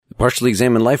Partially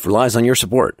Examined Life relies on your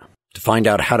support. To find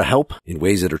out how to help in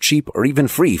ways that are cheap or even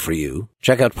free for you,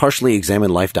 check out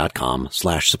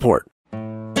partiallyexaminedlife.com/support.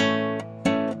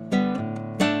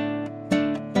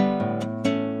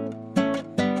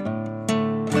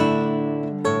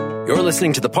 You're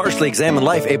listening to The Partially Examined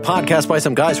Life, a podcast by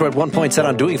some guys who at one point set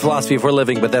on doing philosophy for a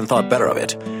living, but then thought better of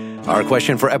it. Our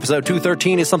question for episode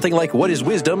 213 is something like, what is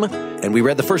wisdom? And we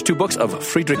read the first two books of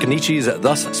Friedrich Nietzsche's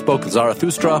Thus Spoke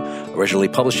Zarathustra, originally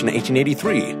published in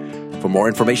 1883. For more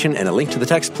information and a link to the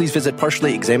text, please visit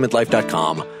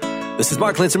partiallyexaminedlife.com. This is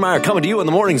Mark Linsenmeyer coming to you in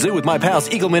the Morning Zoo with my pals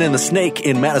Eagleman and the Snake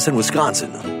in Madison,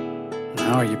 Wisconsin.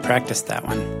 Oh, you practiced that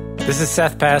one. This is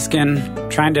Seth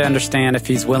Paskin, trying to understand if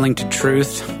he's willing to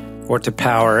truth or to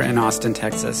power in Austin,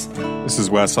 Texas. This is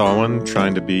Wes Alwyn,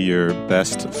 trying to be your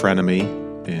best frenemy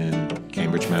in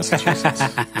Cambridge, Massachusetts.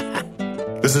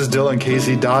 This is Dylan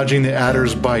Casey, dodging the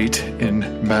adder's bite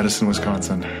in Madison,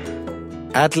 Wisconsin.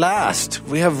 At last,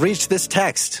 we have reached this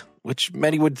text, which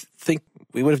many would think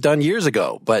we would have done years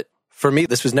ago. But for me,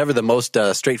 this was never the most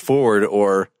straightforward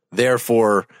or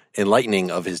therefore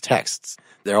enlightening of his texts.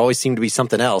 There always seemed to be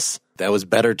something else that was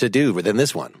better to do than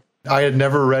this one. I had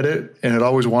never read it and had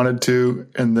always wanted to,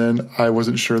 and then I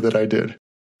wasn't sure that I did.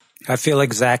 I feel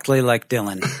exactly like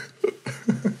Dylan.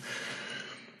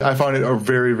 I found it a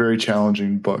very, very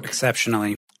challenging book.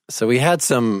 Exceptionally. So we had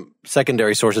some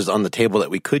secondary sources on the table that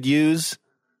we could use.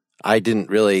 I didn't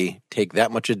really take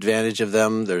that much advantage of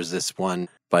them. There's this one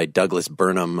by Douglas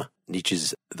Burnham,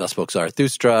 Nietzsche's Thus Spoke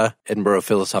Zarathustra, Edinburgh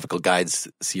Philosophical Guides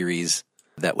series.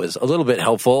 That was a little bit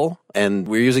helpful, and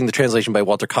we're using the translation by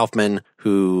Walter Kaufman,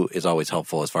 who is always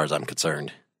helpful as far as I'm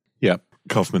concerned. Yep,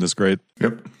 Kaufman is great.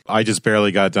 Yep. I just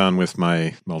barely got done with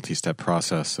my multi-step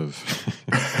process of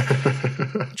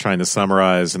trying to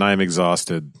summarize, and I am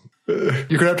exhausted. You're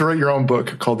going to have to write your own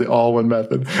book called The All-One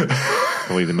Method.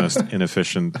 Probably the most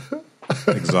inefficient,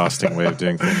 exhausting way of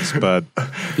doing things, but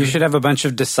You should have a bunch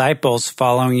of disciples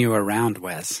following you around,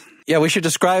 Wes. Yeah, we should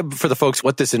describe for the folks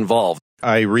what this involved.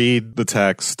 I read the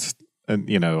text and,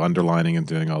 underlining and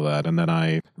doing all that, and then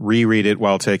I reread it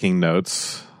while taking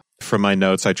notes. From my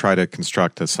notes, I try to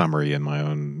construct a summary in my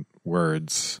own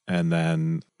words, and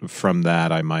then from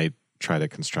that, I might try to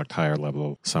construct higher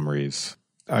level summaries.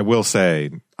 I will say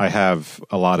I have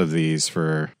a lot of these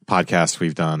for podcasts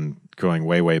we've done going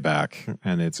way, way back,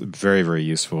 and it's very, very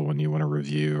useful when you want to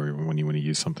review or when you want to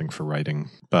use something for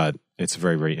writing, but it's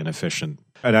very, very inefficient.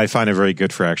 And I find it very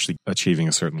good for actually achieving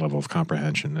a certain level of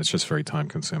comprehension. It's just very time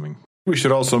consuming. We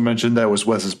should also mention that was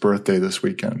Wes's birthday this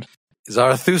weekend.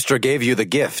 Zarathustra gave you the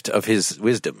gift of his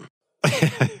wisdom.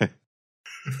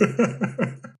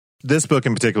 This book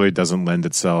in particular doesn't lend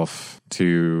itself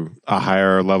to a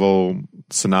higher level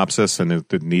synopsis, and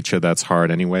with Nietzsche, that's hard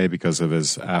anyway because of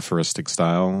his aphoristic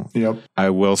style. Yep.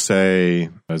 I will say,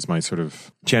 as my sort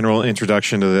of general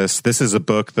introduction to this is a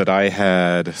book that I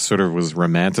had sort of was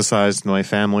romanticized in my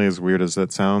family, as weird as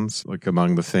that sounds. Like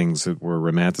among the things that were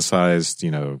romanticized,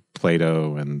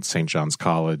 Plato and St. John's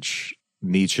College,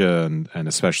 Nietzsche, and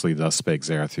especially Thus Spake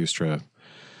Zarathustra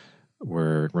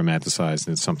were romanticized,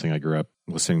 and it's something I grew up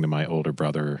listening to my older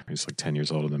brother, who's like 10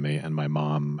 years older than me, and my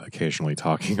mom occasionally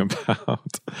talking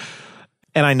about.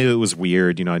 And I knew it was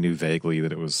weird. I knew vaguely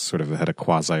that it was sort of had a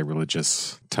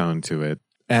quasi-religious tone to it.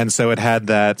 And so it had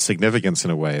that significance in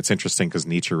a way. It's interesting because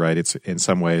Nietzsche, right, it's in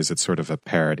some ways it's sort of a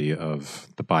parody of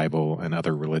the Bible and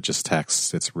other religious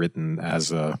texts. It's written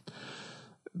as a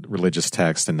religious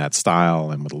text in that style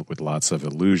and with lots of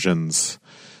allusions.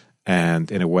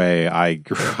 And in a way, I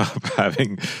grew up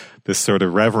having this sort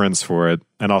of reverence for it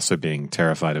and also being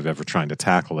terrified of ever trying to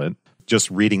tackle it.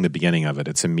 Just reading the beginning of it,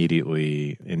 it's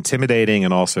immediately intimidating,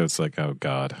 and also it's like, oh,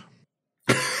 God.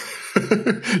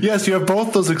 Yes, you have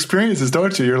both those experiences,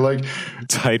 don't you? You're like...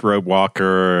 Tightrope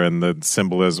walker and the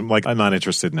symbolism. Like, I'm not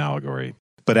interested in allegory.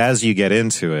 But as you get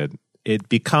into it, it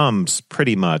becomes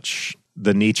pretty much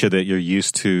the Nietzsche that you're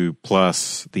used to,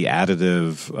 plus the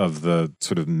additive of the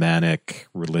sort of manic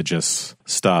religious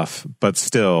stuff, but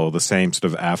still the same sort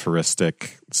of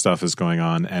aphoristic stuff is going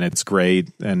on, and it's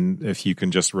great. And if you can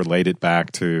just relate it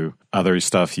back to other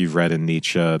stuff you've read in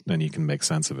Nietzsche, then you can make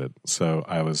sense of it. So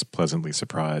I was pleasantly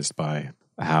surprised by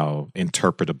how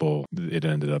interpretable it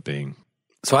ended up being.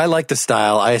 So I like the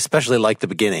style. I especially like the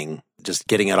beginning, just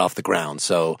getting it off the ground.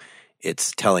 So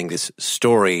it's telling this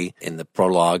story in the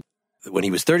prologue. When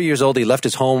he was 30 years old, he left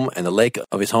his home and the lake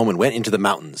of his home and went into the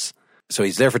mountains. So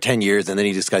he's there for 10 years, and then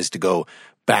he decides to go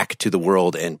back to the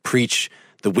world and preach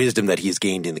the wisdom that he's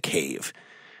gained in the cave.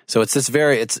 So it's this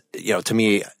to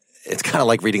me, it's kind of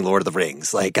like reading Lord of the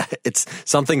Rings. Like, it's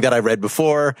something that I read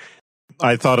before.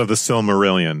 I thought of the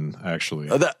Silmarillion, actually.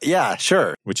 Yeah,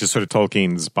 sure. Which is sort of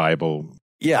Tolkien's Bible.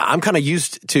 Yeah, I'm kind of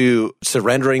used to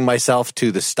surrendering myself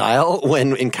to the style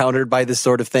when encountered by this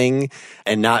sort of thing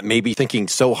and not maybe thinking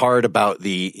so hard about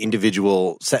the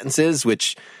individual sentences,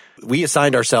 which we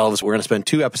assigned ourselves. We're going to spend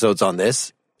 2 episodes on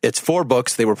this. It's 4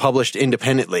 books. They were published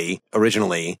independently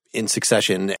originally in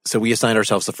succession. So we assigned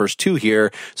ourselves the first 2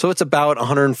 here. So it's about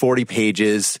 140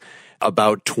 pages,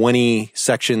 about 20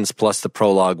 sections plus the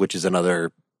prologue, which is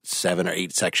another 7 or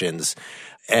 8 sections.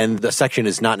 And the section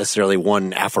is not necessarily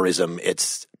one aphorism.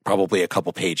 It's probably a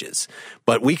couple pages.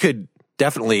 But we could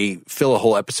definitely fill a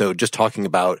whole episode just talking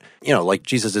about, like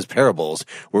Jesus's parables,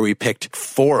 where we picked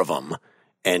 4 of them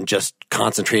and just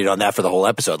concentrated on that for the whole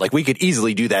episode. Like we could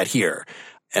easily do that here.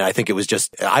 And I think it was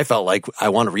I felt like I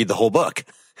want to read the whole book,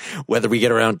 whether we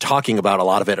get around talking about a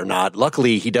lot of it or not.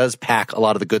 Luckily, he does pack a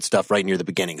lot of the good stuff right near the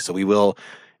beginning. So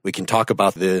we can talk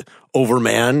about the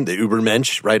Overman, the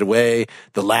Übermensch right away,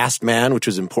 the Last Man, which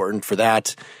was important for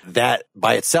that. That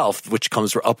by itself, which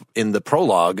comes up in the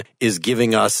prologue, is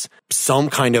giving us some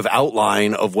kind of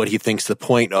outline of what he thinks the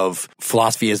point of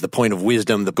philosophy is, the point of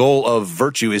wisdom. The goal of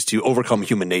virtue is to overcome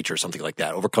human nature, something like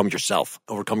that. Overcome yourself,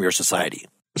 overcome your society.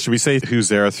 Should we say who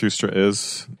Zarathustra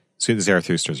is? See,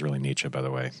 Zarathustra is really Nietzsche, by the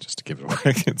way, just to give it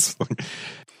away. It's like,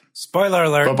 spoiler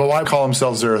alert. But why call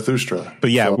himself Zarathustra?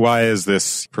 But yeah, why is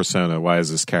this persona, why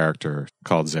is this character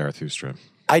called Zarathustra?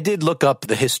 I did look up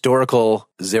the historical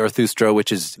Zarathustra,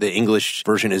 which is the English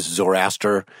version is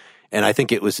Zoroaster. And I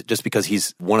think it was just because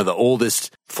he's one of the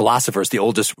oldest philosophers, the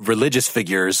oldest religious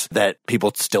figures that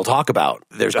people still talk about.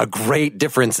 There's a great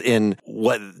difference in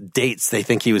what dates they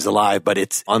think he was alive, but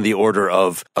it's on the order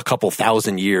of a couple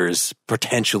thousand years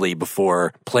potentially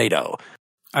before Plato.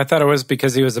 I thought it was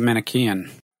because he was a Manichaean.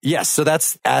 Yes, so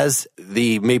that's as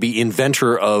the maybe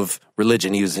inventor of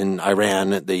religion. He was in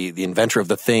Iran, the inventor of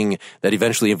the thing that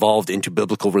eventually evolved into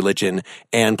biblical religion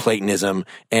and Platonism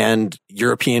and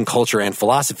European culture and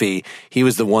philosophy. He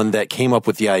was the one that came up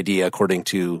with the idea, according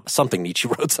to something Nietzsche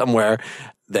wrote somewhere,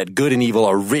 that good and evil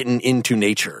are written into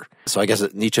nature. So I guess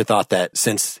Nietzsche thought that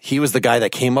since he was the guy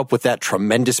that came up with that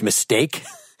tremendous mistake,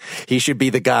 he should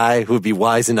be the guy who would be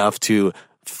wise enough to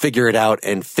figure it out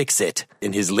and fix it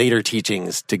in his later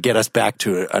teachings to get us back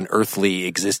to an earthly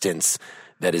existence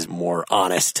that is more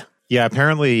honest. Yeah,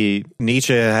 apparently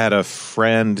Nietzsche had a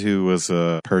friend who was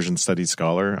a Persian studies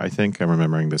scholar, I think. I'm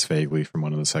remembering this vaguely from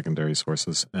one of the secondary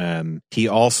sources. And he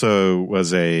also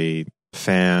was a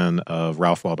fan of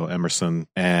Ralph Waldo Emerson.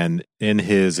 And in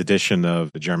his edition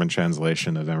of the German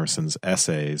translation of Emerson's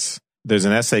essays, there's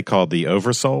an essay called The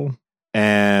Oversoul.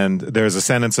 And there's a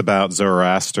sentence about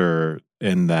Zoroaster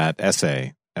in that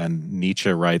essay. And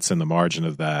Nietzsche writes in the margin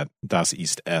of that, Das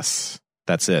ist es.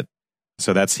 That's it.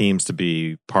 So that seems to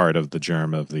be part of the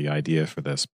germ of the idea for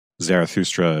this.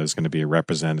 Zarathustra is going to be a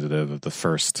representative of the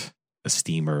first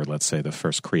esteemer, let's say the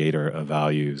first creator of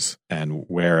values, and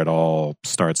where it all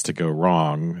starts to go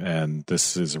wrong. And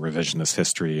this is a revisionist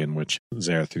history in which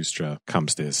Zarathustra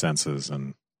comes to his senses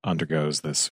and undergoes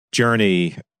this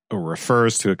journey, or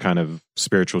refers to a kind of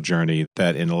spiritual journey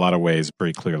that in a lot of ways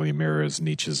pretty clearly mirrors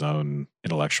Nietzsche's own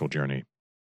intellectual journey.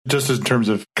 Just in terms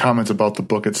of comments about the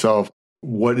book itself,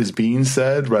 what is being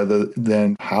said rather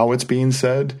than how it's being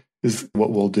said is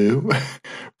what we'll do.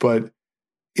 But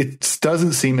it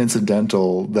doesn't seem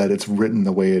incidental that it's written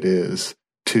the way it is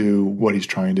to what he's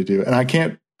trying to do. And I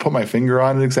can't put my finger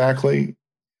on it exactly.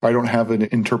 I don't have an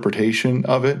interpretation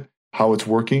of it, how it's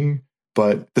working.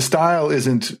 But the style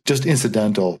isn't just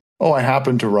incidental. Oh, I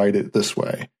happen to write it this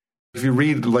way. If you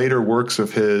read later works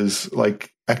of his,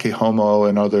 like Ecce Homo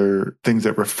and other things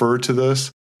that refer to this,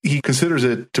 he considers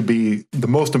it to be the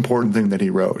most important thing that he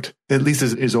wrote, at least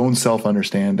his own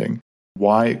self-understanding.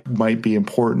 Why it might be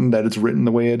important that it's written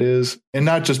the way it is, and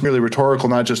not just merely rhetorical,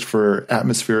 not just for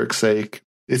atmospheric sake.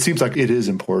 It seems like it is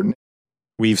important.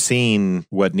 We've seen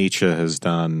what Nietzsche has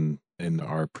done in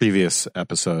our previous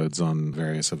episodes on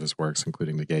various of his works,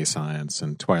 including The Gay Science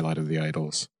and Twilight of the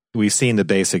Idols. We've seen the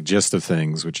basic gist of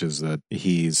things, which is that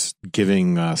he's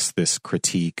giving us this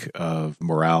critique of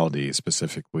morality,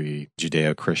 specifically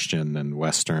Judeo-Christian and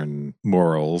Western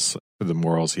morals, the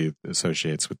morals he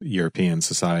associates with European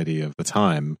society of the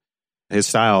time. His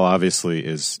style obviously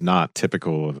is not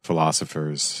typical of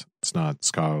philosophers. It's not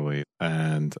scholarly,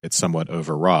 and it's somewhat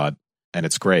overwrought, and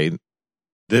it's great.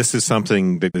 This is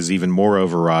something that is even more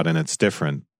overwrought, and it's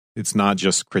different. It's not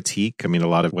just critique. I mean, a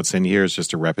lot of what's in here is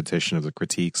just a repetition of the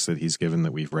critiques that he's given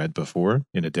that we've read before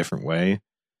in a different way.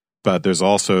 But there's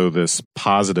also this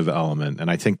positive element.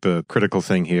 And I think the critical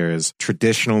thing here is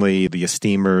traditionally the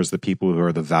esteemers, the people who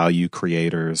are the value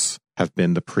creators, have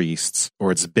been the priests,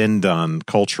 or it's been done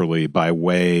culturally by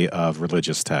way of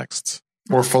religious texts.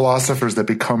 Or philosophers that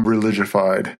become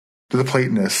religified. To the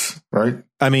Platonists, right?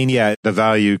 I mean, yeah, the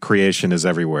value creation is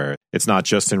everywhere. It's not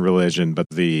just in religion, but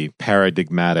the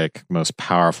paradigmatic, most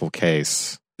powerful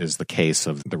case is the case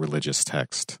of the religious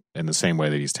text, in the same way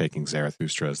that he's taking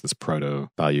Zarathustra as this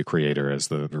proto-value creator as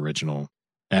the original.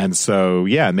 And so,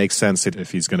 yeah, it makes sense that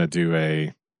if he's going to do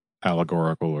a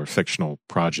allegorical or fictional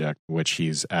project, which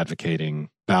he's advocating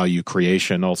value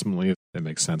creation, ultimately, it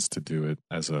makes sense to do it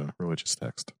as a religious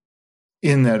text.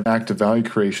 In that act of value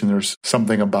creation, there's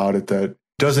something about it that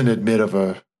doesn't admit of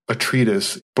a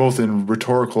treatise, both in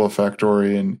rhetorical effect or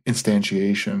in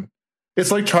instantiation.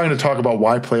 It's like trying to talk about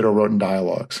why Plato wrote in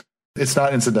dialogues. It's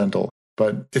not incidental,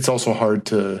 but it's also hard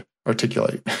to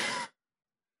articulate.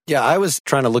 Yeah, I was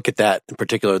trying to look at that in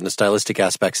particular in the stylistic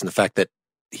aspects and the fact that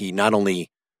he not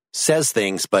only says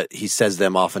things, but he says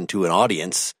them often to an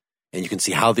audience, and you can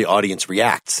see how the audience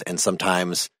reacts. And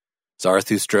sometimes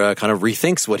Zarathustra kind of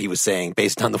rethinks what he was saying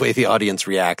based on the way the audience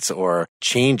reacts, or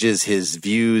changes his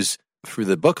views through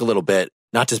the book a little bit,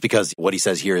 not just because what he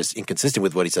says here is inconsistent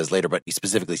with what he says later, but he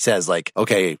specifically says, like,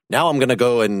 okay, now I'm going to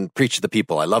go and preach to the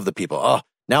people. I love the people. Oh,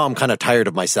 now I'm kind of tired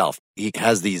of myself. He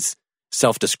has these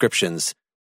self-descriptions.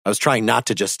 I was trying not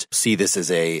to just see this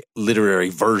as a literary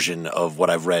version of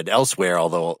what I've read elsewhere,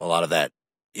 although a lot of that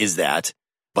is that.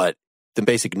 But the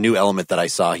basic new element that I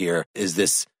saw here is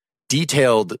this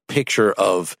detailed picture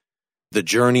of the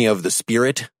journey of the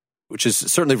spirit, which is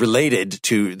certainly related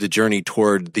to the journey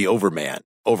toward the overman,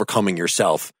 overcoming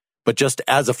yourself. But just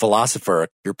as a philosopher,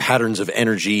 your patterns of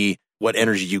energy, what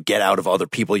energy you get out of other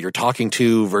people you're talking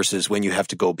to versus when you have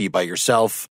to go be by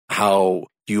yourself, how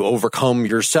you overcome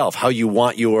yourself, how you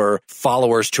want your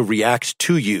followers to react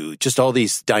to you, just all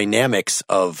these dynamics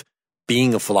of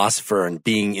being a philosopher and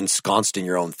being ensconced in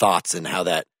your own thoughts and how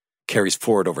that carries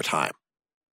forward over time.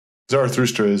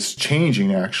 Zarathustra is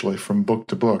changing, actually, from book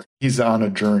to book. He's on a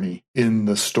journey in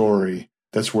the story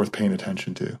that's worth paying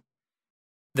attention to.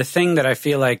 The thing that I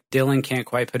feel like Dylan can't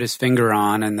quite put his finger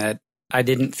on, and that I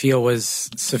didn't feel was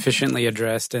sufficiently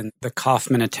addressed in the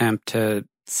Kaufman attempt to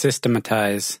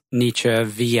systematize Nietzsche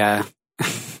via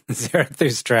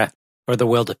Zarathustra, or the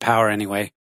will to power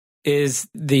anyway, is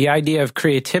the idea of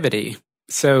creativity.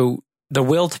 So the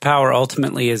will to power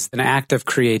ultimately is an act of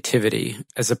creativity,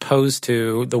 as opposed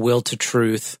to the will to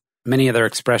truth, many other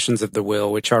expressions of the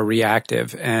will, which are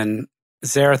reactive. And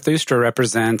Zarathustra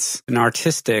represents an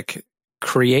artistic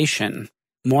creation,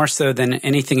 more so than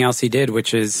anything else he did,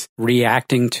 which is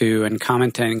reacting to and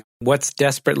commenting. What's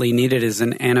desperately needed is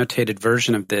an annotated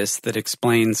version of this that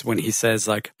explains when he says,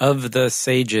 like, of the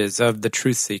sages, of the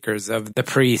truth seekers, of the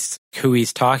priests who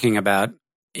he's talking about.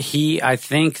 He, I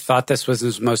think, thought this was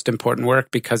his most important work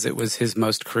because it was his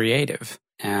most creative.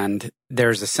 And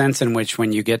there's a sense in which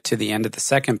when you get to the end of the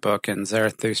second book and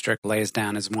Zarathustra lays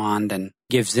down his wand and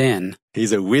gives in.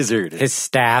 He's a wizard. His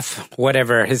staff,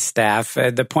 whatever, his staff.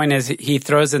 The point is he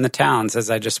throws in the towel and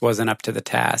says, I just wasn't up to the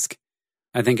task.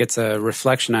 I think it's a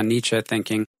reflection on Nietzsche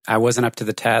thinking, I wasn't up to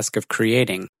the task of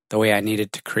creating the way I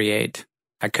needed to create.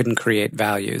 I couldn't create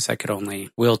values. I could only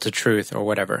will to truth or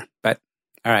whatever. But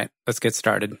all right, let's get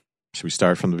started. Should we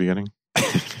start from the beginning?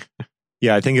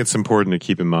 Yeah, I think it's important to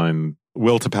keep in mind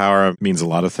will to power means a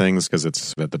lot of things because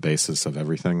it's at the basis of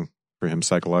everything for him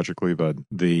psychologically. But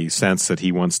the sense that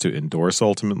he wants to endorse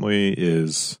ultimately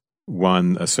is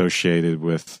one associated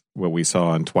with what we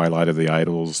saw in Twilight of the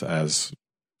Idols as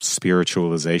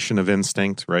spiritualization of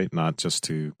instinct, right? Not just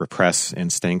to repress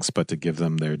instincts, but to give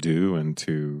them their due and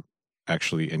to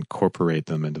actually incorporate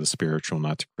them into the spiritual,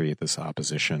 not to create this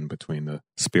opposition between the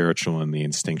spiritual and the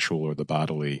instinctual or the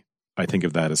bodily. I think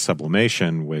of that as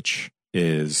sublimation, which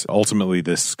is ultimately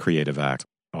this creative act.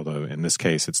 Although in this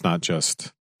case, it's not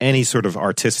just any sort of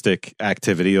artistic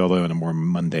activity, although in a more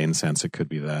mundane sense, it could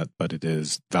be that, but it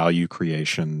is value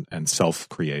creation and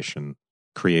self-creation,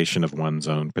 creation of one's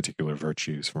own particular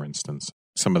virtues, for instance.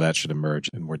 Some of that should emerge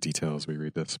in more detail as we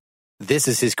read this. This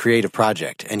is his creative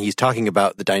project, and he's talking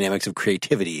about the dynamics of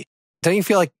creativity. Don't you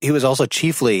feel like he was also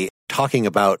chiefly talking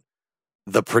about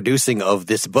the producing of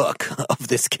this book, of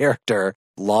this character,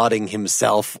 lauding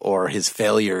himself or his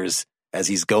failures as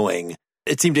he's going?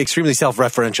 It seemed extremely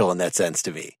self-referential in that sense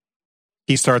to me.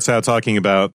 He starts out talking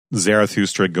about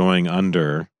Zarathustra going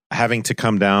under, having to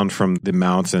come down from the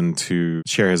mountain to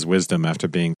share his wisdom after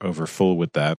being overfull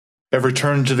with that. Have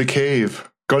returned to the cave,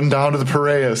 gone down to the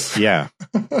Piraeus. Yeah,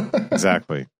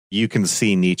 exactly. You can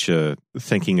see Nietzsche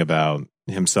thinking about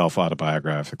himself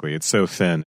autobiographically. It's so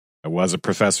thin. I was a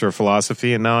professor of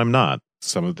philosophy and now I'm not.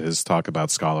 some of his talk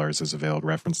about scholars is a veiled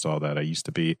reference to all that. I used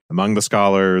to be among the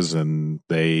scholars, and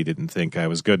they didn't think I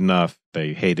was good enough.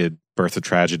 They hated Birth of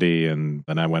Tragedy, and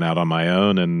then I went out on my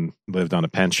own and lived on a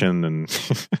pension. And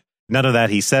none of that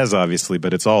he says, obviously,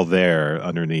 but it's all there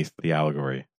underneath the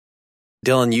allegory.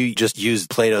 Dylan, you just used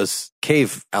Plato's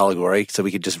cave allegory, so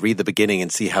we could just read the beginning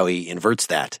and see how he inverts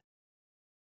that.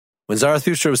 When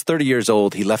Zarathustra was 30 years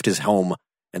old, he left his home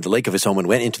and the lake of his home and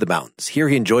went into the mountains. Here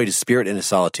he enjoyed his spirit and his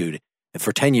solitude, and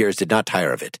for 10 years did not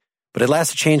tire of it. But at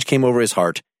last a change came over his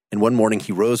heart, and one morning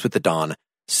he rose with the dawn,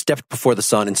 stepped before the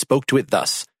sun, and spoke to it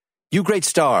thus: "You great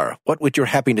star, what would your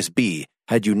happiness be,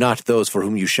 had you not those for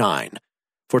whom you shine?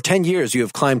 For 10 years you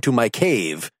have climbed to my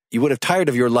cave. You would have tired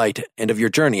of your light and of your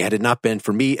journey had it not been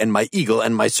for me and my eagle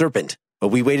and my serpent. But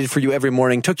we waited for you every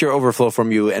morning, took your overflow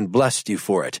from you, and blessed you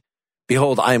for it.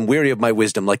 Behold, I am weary of my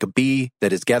wisdom, like a bee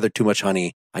that has gathered too much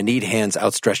honey. I need hands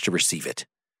outstretched to receive it.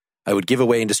 I would give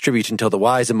away and distribute until the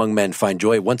wise among men find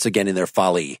joy once again in their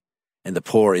folly, and the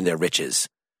poor in their riches.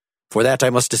 For that I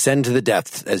must descend to the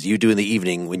depths, as you do in the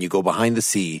evening when you go behind the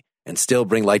sea, and still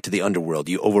bring light to the underworld,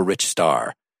 you overrich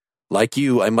star. Like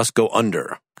you, I must go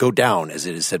under, go down, as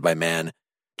it is said by man,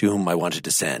 to whom I want to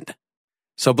descend.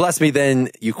 So bless me then,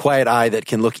 you quiet eye that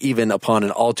can look even upon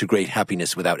an all too great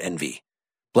happiness without envy.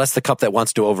 Bless the cup that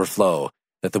wants to overflow,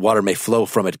 that the water may flow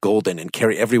from it golden and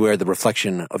carry everywhere the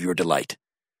reflection of your delight.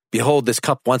 Behold, this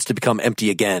cup wants to become empty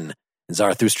again, and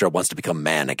Zarathustra wants to become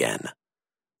man again.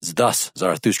 Thus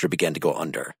Zarathustra began to go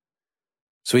under."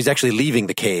 So he's actually leaving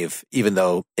the cave, even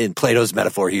though in Plato's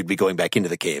metaphor he'd be going back into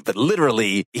the cave. But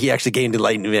literally, he actually gained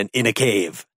enlightenment in a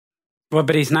cave. Well,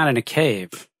 but he's not in a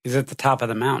cave. He's at the top of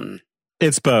the mountain.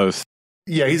 It's both.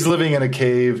 Yeah, he's living in a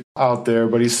cave out there,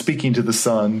 but he's speaking to the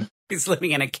sun. He's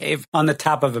living in a cave on the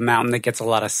top of a mountain that gets a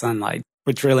lot of sunlight,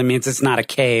 which really means it's not a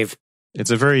cave. It's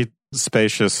a very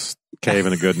spacious cave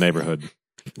in a good neighborhood.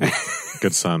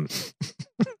 Good sun.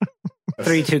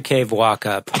 3-2 cave walk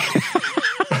up.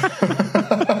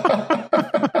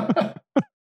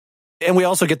 And we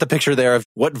also get the picture there of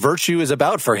what virtue is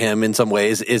about for him in some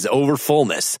ways is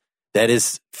overfullness. That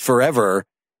is forever.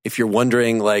 If you're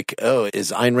wondering like, oh,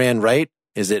 is Ayn Rand right?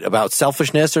 Is it about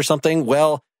selfishness or something?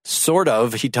 Well, sort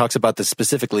of. He talks about this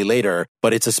specifically later,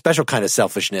 but it's a special kind of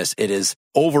selfishness. It is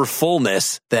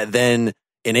overfullness that then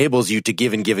enables you to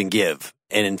give and give and give.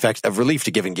 And in fact, of relief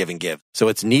to give and give and give. So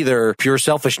it's neither pure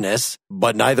selfishness,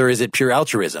 but neither is it pure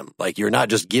altruism. Like you're not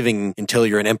just giving until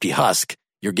you're an empty husk.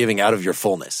 You're giving out of your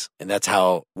fullness. And that's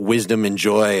how wisdom and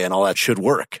joy and all that should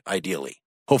work, ideally.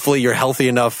 Hopefully you're healthy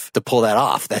enough to pull that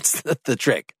off. That's the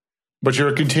trick. But you're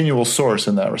a continual source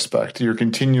in that respect. You're a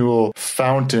continual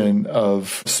fountain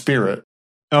of spirit.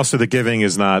 Also, the giving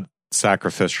is not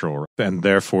sacrificial, and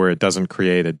therefore it doesn't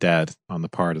create a debt on the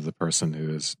part of the person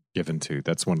who is given to.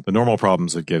 That's one of the normal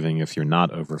problems of giving if you're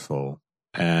not overfull.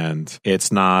 And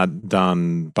it's not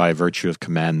done by virtue of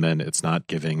commandment. It's not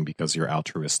giving because you're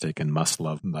altruistic and must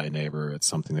love thy neighbor. It's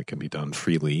something that can be done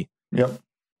freely. Yep.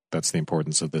 That's the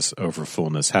importance of this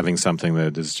overfullness, having something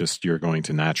that is just you're going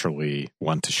to naturally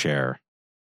want to share.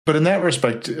 But in that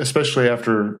respect, especially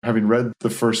after having read the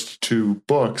first two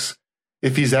books,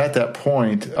 if he's at that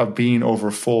point of being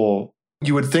overfull,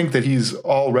 you would think that he's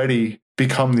already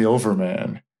become the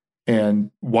overman.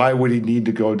 And why would he need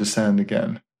to go descend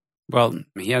again? Well,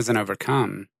 he hasn't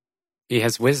overcome. He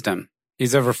has wisdom.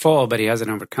 He's overfull, but he hasn't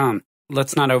overcome.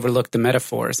 Let's not overlook the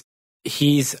metaphors.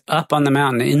 He's up on the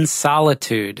mountain in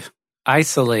solitude,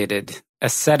 isolated,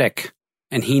 ascetic,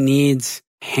 and he needs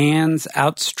hands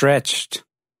outstretched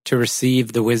to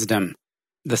receive the wisdom.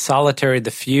 The solitary, the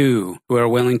few who are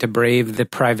willing to brave the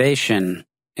privation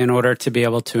in order to be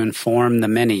able to inform the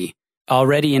many.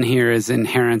 Already in here is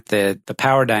inherent the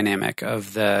power dynamic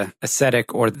of the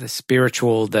ascetic or the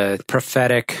spiritual, the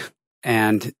prophetic,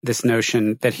 and this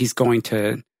notion that he's going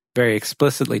to very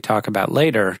explicitly talk about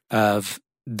later of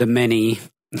the many,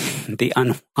 the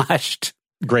unwashed.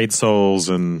 Great souls.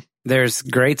 And there's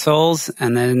great souls,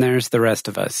 and then there's the rest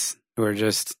of us who are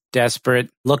just desperate,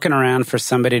 looking around for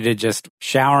somebody to just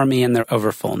shower me in their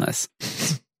overfullness.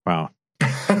 Wow.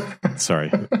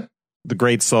 Sorry. The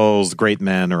great souls, great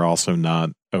men are also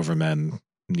not overmen.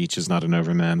 Nietzsche's not an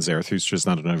overman. Zarathustra's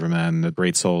not an overman. The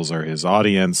great souls are his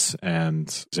audience and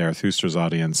Zarathustra's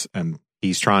audience. And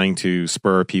he's trying to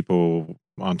spur people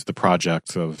onto the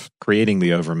project of creating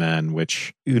the overman,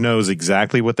 which who knows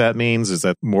exactly what that means? Is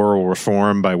that moral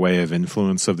reform by way of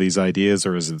influence of these ideas,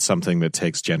 or is it something that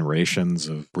takes generations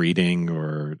of breeding,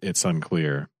 or it's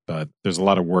unclear? But there's a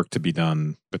lot of work to be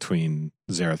done between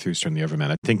Zarathustra and the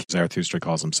overman. I think Zarathustra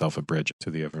calls himself a bridge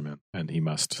to the overman, and he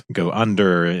must go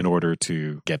under in order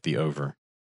to get the over.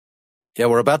 Yeah,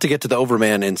 we're about to get to the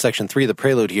Overman in section 3, the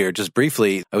prelude here. Just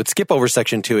briefly, I would skip over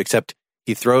section 2, except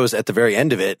he throws at the very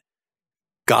end of it,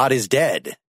 God is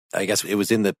dead. I guess it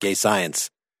was in the gay science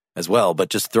as well, but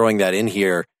just throwing that in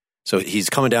here. So he's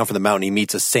coming down from the mountain, he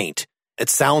meets a saint. It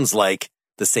sounds like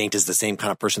the saint is the same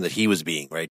kind of person that he was being,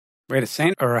 right? Wait, a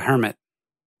saint or a hermit?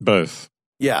 Both.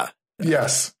 Yeah.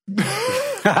 Yes.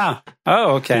 Oh,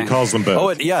 okay. He calls them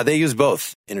both. Oh, yeah, they use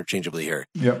both interchangeably here.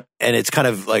 Yep. And it's kind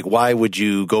of like, why would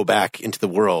you go back into the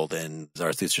world? And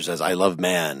Zarathustra says, I love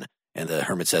man. And the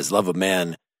hermit says, love of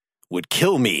man would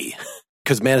kill me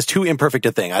because man is too imperfect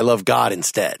a thing. I love God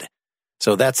instead.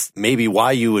 So that's maybe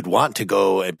why you would want to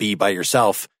go and be by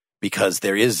yourself, because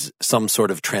there is some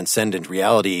sort of transcendent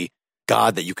reality,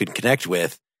 God, that you can connect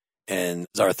with. And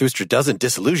Zarathustra doesn't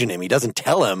disillusion him. He doesn't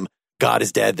tell him God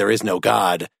is dead. There is no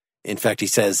God. In fact, he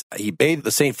says, he bade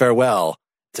the saint farewell,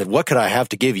 said, what could I have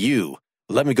to give you?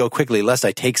 Let me go quickly, lest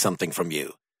I take something from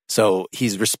you. So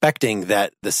he's respecting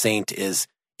that the saint is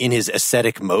in his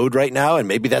ascetic mode right now. And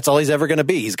maybe that's all he's ever going to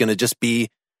be. He's going to just be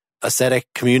ascetic,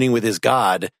 communing with his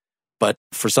God. But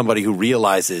for somebody who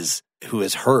realizes, who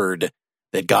has heard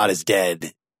that God is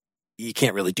dead, you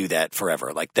can't really do that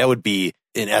forever. Like that would be,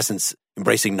 in essence,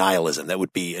 embracing nihilism. That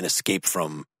would be an escape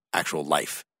from actual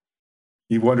life.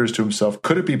 He wonders to himself,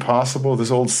 could it be possible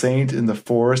this old saint in the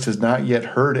forest has not yet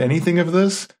heard anything of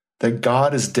this? That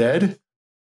God is dead?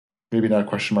 Maybe not a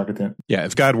question mark at the end. Yeah,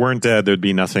 if God weren't dead, there'd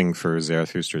be nothing for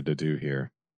Zarathustra to do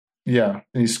here. Yeah,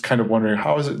 and he's kind of wondering,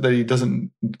 how is it that he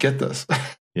doesn't get this?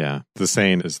 Yeah, the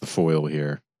saint is the foil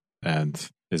here and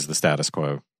is the status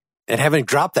quo. And having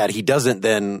dropped that, he doesn't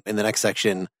then, in the next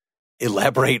section,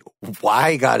 elaborate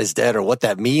why God is dead or what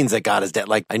that means that God is dead.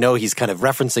 Like, I know he's kind of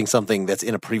referencing something that's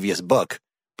in a previous book,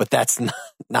 but that's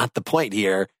not the point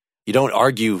here. You don't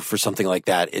argue for something like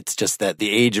that. It's just that the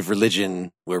age of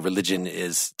religion, where religion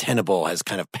is tenable, has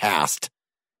kind of passed.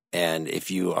 And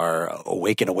if you are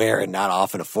awake and aware and not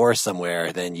off in a forest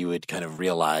somewhere, then you would kind of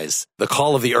realize the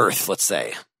call of the earth, let's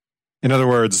say. In other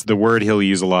words, the word he'll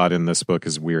use a lot in this book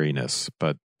is weariness,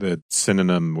 but the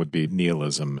synonym would be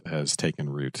nihilism has taken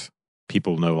root.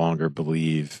 People no longer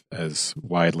believe as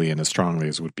widely and as strongly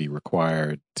as would be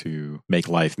required to make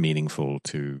life meaningful,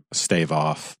 to stave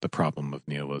off the problem of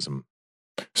nihilism.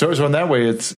 So in that way,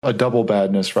 it's a double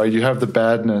badness, right? You have the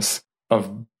badness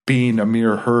of being a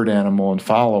mere herd animal and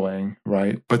following,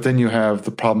 right? But then you have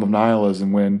the problem of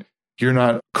nihilism when you're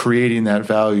not creating that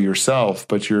value yourself,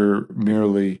 but you're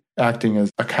merely acting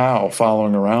as a cow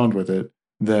following around with it,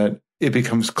 that it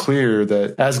becomes clear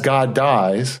that as God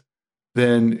dies,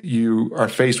 then you are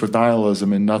faced with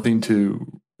nihilism and nothing to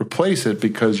replace it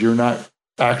because you're not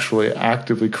actually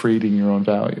actively creating your own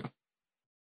value.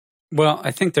 Well,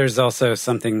 I think there's also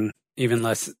something even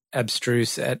less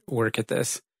abstruse at work at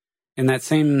this. In that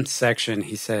same section,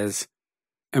 he says,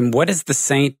 "And what is the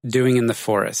saint doing in the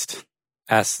forest?"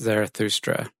 asked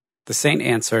Zarathustra. The saint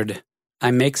answered,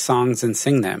 "I make songs and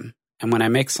sing them. And when I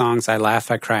make songs, I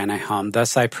laugh, I cry, and I hum.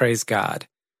 Thus I praise God.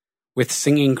 With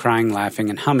singing, crying, laughing,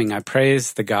 and humming, I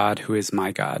praise the God who is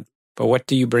my God. But what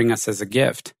do you bring us as a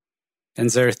gift?"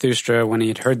 And Zarathustra, when he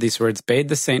had heard these words, bade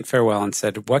the saint farewell and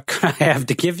said, "What could I have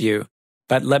to give you?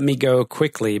 But let me go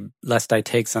quickly, lest I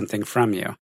take something from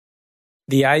you."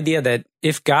 The idea that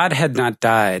if God had not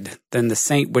died, then the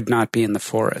saint would not be in the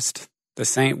forest. The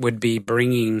saint would be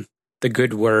bringing the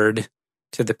good word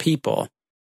to the people.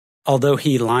 Although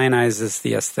he lionizes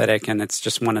the aesthetic, and it's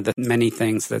just one of the many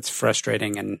things that's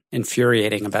frustrating and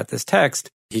infuriating about this text,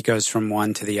 he goes from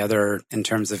one to the other in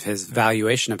terms of his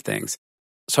valuation of things.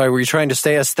 Sorry, were you trying to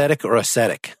say aesthetic or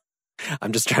ascetic?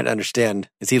 I'm just trying to understand.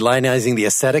 Is he lionizing the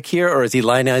ascetic here, or is he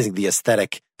lionizing the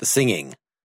aesthetic, the singing?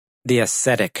 The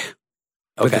ascetic.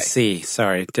 With a C.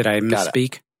 Sorry, did I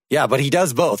misspeak? Yeah, but he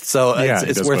does both, so Yeah,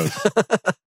 it's worth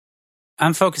both.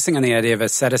 I'm focusing on the idea of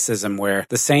asceticism, where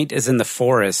the saint is in the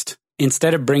forest.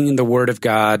 Instead of bringing the word of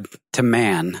God to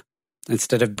man,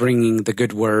 instead of bringing the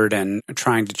good word and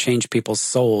trying to change people's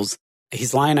souls,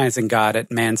 he's lionizing God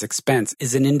at man's expense,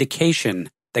 is an indication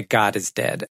that God is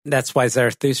dead. That's why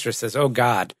Zarathustra says, "Oh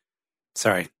God."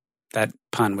 Sorry, that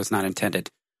pun was not intended.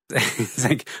 It's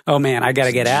like, oh man, I got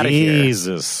to get out of here.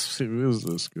 Jesus, is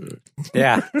this good?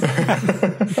 Yeah.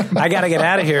 I got to get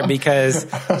out of here because...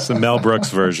 It's the Mel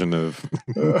Brooks version of...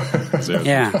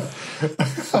 Yeah.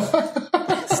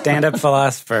 Stand-up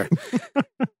philosopher.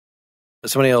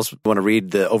 Somebody else want to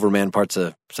read the Overman parts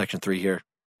of section 3 here?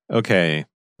 Okay.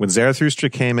 When Zarathustra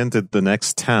came into the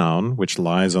next town, which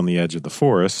lies on the edge of the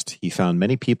forest, he found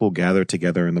many people gathered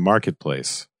together in the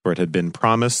marketplace, for it had been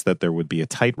promised that there would be a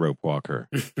tightrope walker.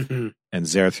 And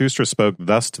Zarathustra spoke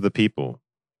thus to the people: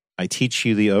 "I teach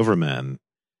you the Overman.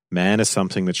 Man is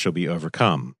something that shall be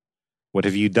overcome. What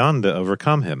have you done to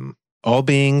overcome him? All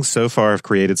beings so far have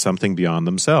created something beyond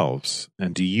themselves.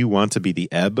 And do you want to be the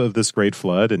ebb of this great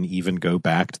flood and even go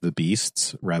back to the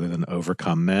beasts rather than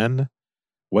overcome men?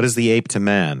 What is the ape to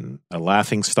man, a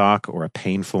laughing stock or a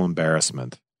painful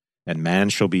embarrassment? And man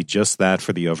shall be just that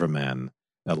for the overman,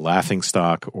 a laughing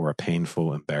stock or a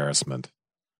painful embarrassment.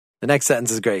 The next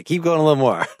sentence is great. Keep going a little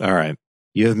more. All right.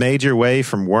 You have made your way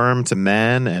from worm to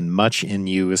man, and much in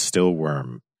you is still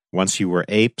worm. Once you were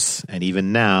apes, and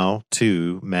even now,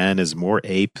 too, man is more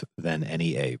ape than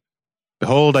any ape.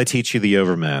 Behold, I teach you the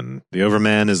overman. The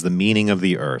overman is the meaning of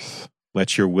the earth.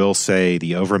 Let your will say,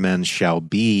 the overman shall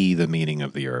be the meaning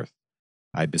of the earth.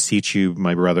 I beseech you,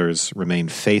 my brothers, remain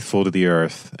faithful to the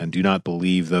earth, and do not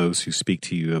believe those who speak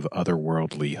to you of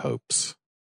otherworldly hopes.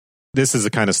 This is the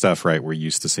kind of stuff, right, we're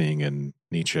used to seeing in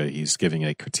Nietzsche. He's giving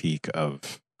a critique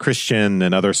of Christian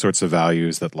and other sorts of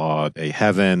values that laud a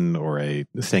heaven or a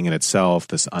thing in itself,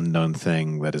 this unknown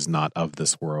thing that is not of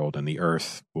this world, and the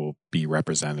earth will be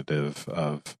representative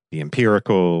of the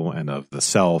empirical and of the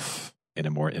self in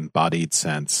a more embodied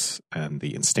sense, and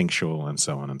the instinctual, and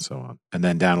so on and so on. And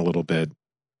then down a little bit,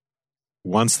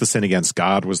 once the sin against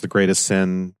God was the greatest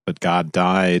sin, but God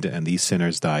died, and these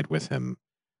sinners died with him.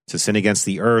 To sin against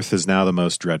the earth is now the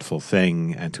most dreadful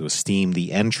thing, and to esteem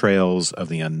the entrails of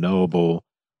the unknowable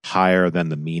higher than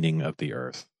the meaning of the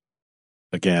earth.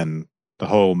 Again, the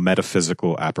whole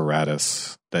metaphysical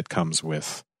apparatus that comes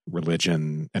with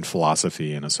religion and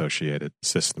philosophy and associated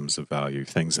systems of value,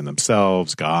 things in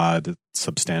themselves, God,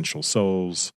 substantial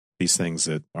souls, these things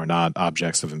that are not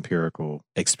objects of empirical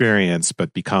experience,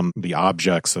 but become the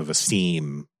objects of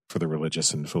esteem for the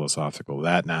religious and philosophical.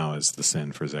 That now is the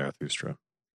sin for Zarathustra.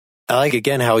 I like,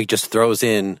 again, how he just throws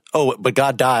in, oh, but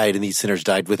God died and these sinners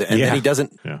died with it. And then he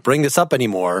doesn't bring this up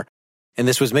anymore. And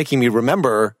this was making me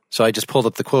remember, so I just pulled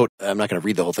up the quote. I'm not going to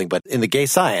read the whole thing, but in the Gay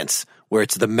Science, where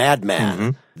it's the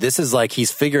madman, this is like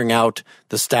he's figuring out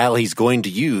the style he's going to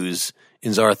use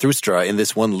in Zarathustra in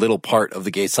this one little part of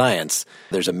the Gay Science.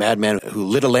 There's a madman who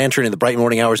lit a lantern in the bright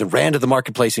morning hours and ran to the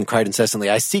marketplace and cried incessantly,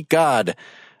 I seek God.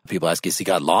 People ask, is he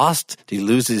got lost? Did he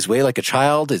lose his way like a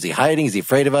child? Is he hiding? Is he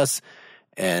afraid of us?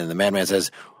 And the madman says,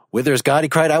 whither is God? He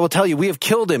cried, I will tell you, we have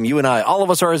killed him, you and I. All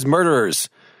of us are his murderers.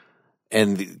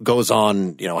 And goes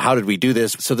on, how did we do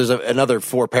this? So there's another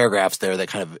 4 paragraphs there that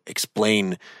kind of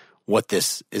explain what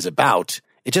this is about.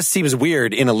 It just seems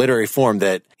weird in a literary form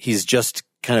that he's just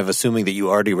kind of assuming that you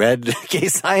already read Gay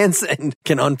Science and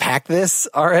can unpack this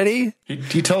already.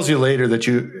 He tells you later that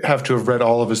you have to have read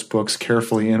all of his books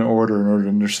carefully in order to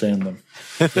understand them.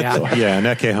 Yeah,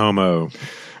 Neke Homo.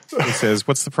 He says,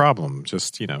 what's the problem?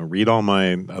 Just, read all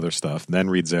my other stuff, then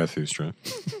read Zarathustra.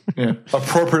 Yeah,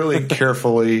 appropriately,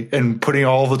 carefully, and putting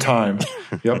all the time.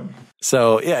 Yep.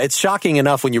 So, it's shocking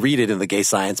enough when you read it in the Gay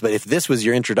Science, but if this was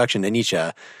your introduction to Nietzsche,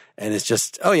 and it's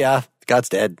just, oh yeah, God's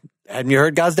dead. Hadn't you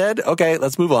heard God's dead? Okay,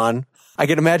 let's move on. I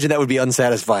can imagine that would be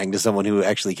unsatisfying to someone who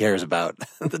actually cares about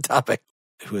the topic,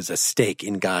 who has a stake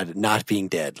in God not being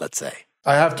dead, let's say.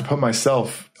 I have to put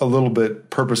myself a little bit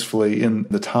purposefully in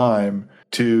the time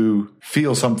to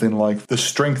feel something like the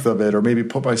strength of it, or maybe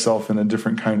put myself in a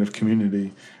different kind of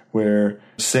community where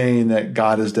saying that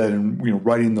God is dead and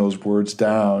writing those words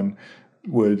down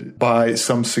would, by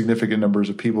some significant numbers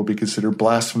of people, be considered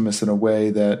blasphemous in a way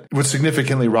that would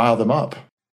significantly rile them up.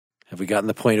 Have we gotten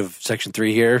the point of section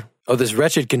 3 here? Oh, this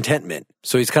wretched contentment.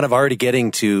 So he's kind of already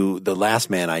getting to the last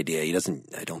man idea.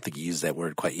 I don't think he used that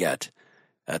word quite yet.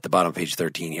 At the bottom of page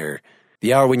 13 here.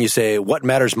 The hour when you say, what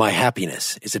matters my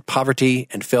happiness? Is it poverty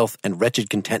and filth and wretched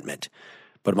contentment?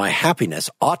 But my happiness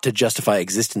ought to justify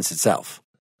existence itself.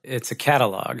 It's a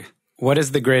catalog. What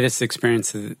is the greatest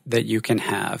experience that you can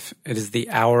have? It is the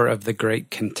hour of the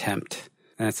great contempt.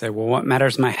 And I say, well, what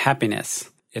matters my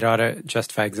happiness? It ought to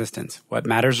justify existence. What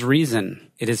matters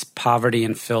reason? It is poverty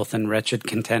and filth and wretched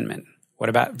contentment. What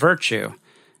about virtue?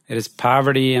 It is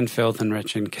poverty and filth and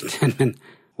wretched contentment.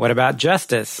 What about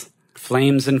justice?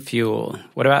 Flames and fuel.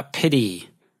 What about pity?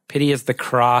 Pity is the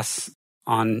cross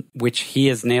on which he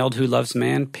is nailed who loves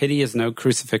man. Pity is no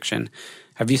crucifixion.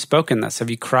 Have you spoken thus?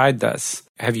 Have you cried thus?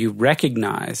 Have you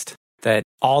recognized that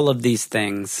all of these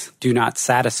things do not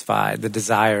satisfy the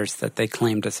desires that they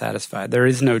claim to satisfy? There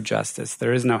is no justice.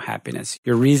 There is no happiness.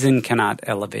 Your reason cannot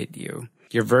elevate you.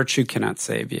 Your virtue cannot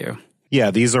save you. Yeah,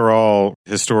 these are all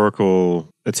historical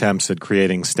attempts at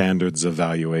creating standards of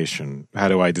valuation. How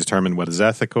do I determine what is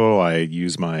ethical? I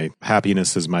use my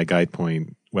happiness as my guide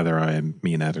point, whether I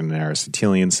mean that in an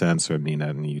Aristotelian sense or mean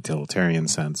that in a utilitarian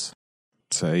sense.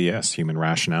 So yes, human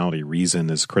rationality, reason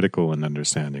is critical in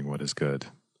understanding what is good,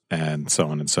 and so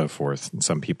on and so forth. And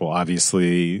some people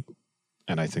obviously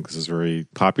And I think this is very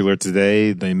popular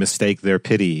today. They mistake their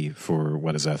pity for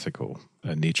what is ethical.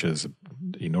 And Nietzsche is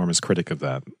an enormous critic of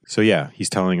that. So yeah, he's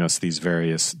telling us these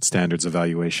various standards of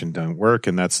valuation don't work,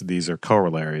 and these are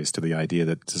corollaries to the idea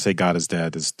that to say God is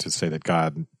dead is to say that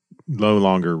God no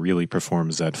longer really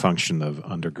performs that function of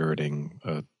undergirding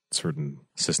a certain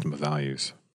system of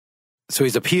values. So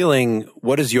he's appealing,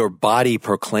 what does your body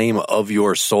proclaim of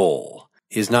your soul?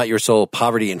 Is not your soul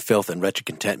poverty and filth and wretched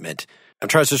contentment? I'm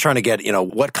just trying to get,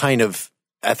 what kind of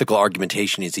ethical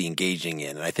argumentation is he engaging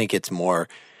in? And I think it's more,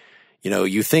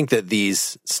 you think that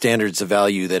these standards of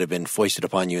value that have been foisted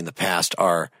upon you in the past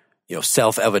are,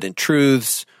 self-evident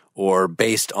truths or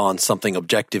based on something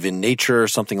objective in nature or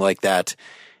something like that.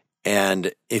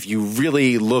 And if you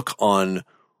really look on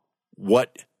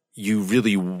what you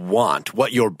really want,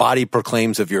 what your body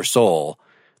proclaims of your soul,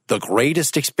 the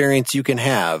greatest experience you can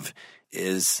have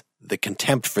is the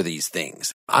contempt for these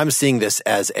things. I'm seeing this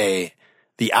as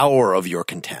the hour of your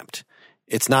contempt.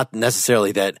 It's not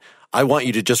necessarily that I want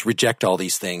you to just reject all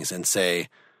these things and say,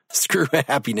 screw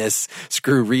happiness,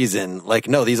 screw reason.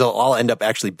 No, these will all end up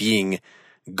actually being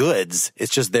goods.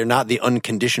 It's just they're not the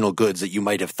unconditional goods that you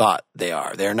might have thought they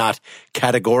are. They're not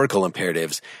categorical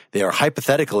imperatives. They are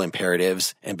hypothetical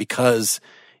imperatives. And because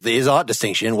there is a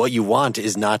distinction, what you want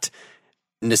is not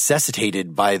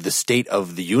necessitated by the state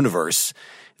of the universe,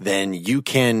 then you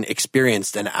can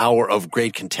experience an hour of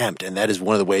great contempt. And that is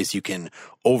one of the ways you can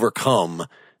overcome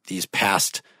these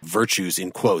past virtues, in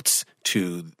quotes,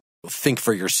 to think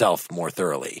for yourself more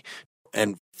thoroughly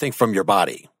and think from your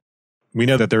body. We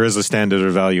know that there is a standard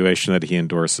of valuation that he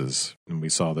endorses, and we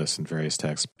saw this in various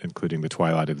texts, including the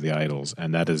Twilight of the Idols,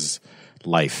 and that is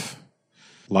life.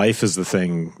 Life is the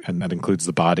thing, and that includes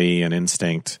the body and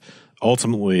instinct.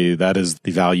 Ultimately, that is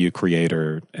the value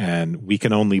creator, and we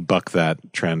can only buck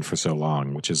that trend for so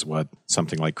long, which is what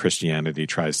something like Christianity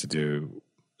tries to do.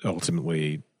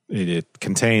 Ultimately, it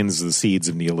contains the seeds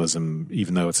of nihilism,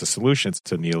 even though it's a solution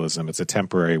to nihilism. It's a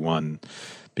temporary one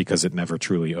because it never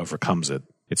truly overcomes it.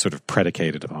 It's sort of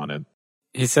predicated upon it.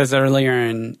 He says earlier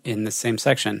in the same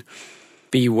section,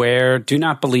 beware, do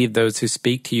not believe those who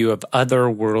speak to you of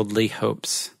otherworldly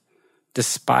hopes.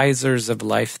 Despisers of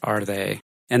life are they.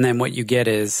 And then what you get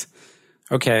is,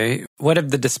 okay, what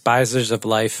have the despisers of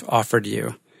life offered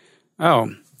you?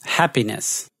 Oh,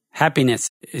 happiness. Happiness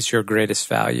is your greatest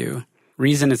value.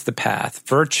 Reason is the path.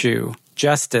 Virtue,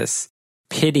 justice,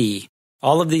 pity.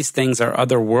 All of these things are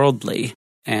otherworldly,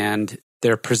 and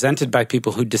they're presented by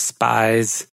people who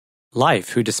despise life,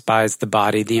 who despise the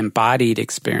body, the embodied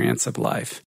experience of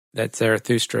life that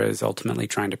Zarathustra is ultimately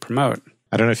trying to promote.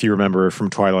 I don't know if you remember from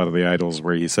Twilight of the Idols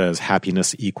where he says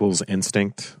happiness equals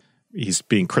instinct. He's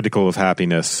being critical of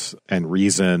happiness and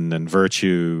reason and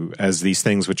virtue as these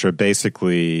things which are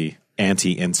basically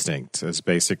anti-instinct, as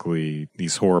basically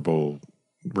these horrible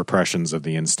repressions of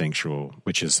the instinctual,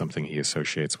 which is something he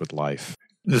associates with life.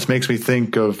 This makes me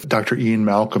think of Dr. Ian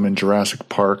Malcolm in Jurassic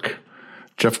Park,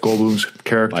 Jeff Goldblum's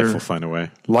character. Life will find a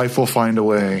way. Life will find a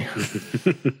way.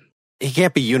 He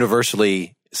can't be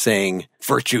universally saying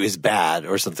virtue is bad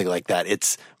or something like that.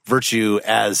 It's virtue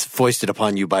as foisted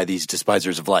upon you by these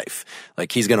despisers of life.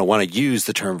 He's going to want to use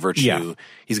the term virtue. Yeah.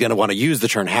 He's going to want to use the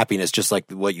term happiness, just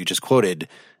like what you just quoted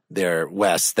there,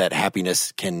 Wes, that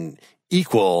happiness can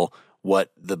equal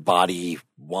what the body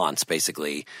wants,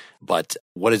 basically. But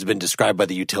what has been described by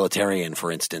the utilitarian,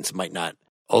 for instance, might not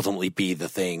ultimately be the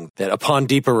thing that upon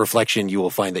deeper reflection you will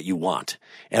find that you want.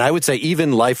 And I would say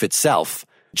even life itself,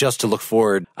 just to look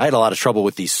forward, I had a lot of trouble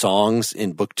with these songs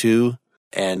in book 2.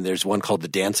 And there's one called The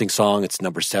Dancing Song. It's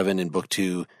number 7 in book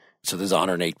 2. So there's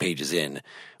 108 pages in,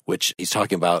 which he's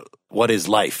talking about what is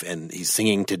life. And he's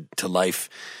singing to life.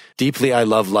 Deeply I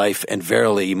love life, and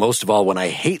verily, most of all, when I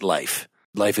hate life,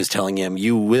 life is telling him,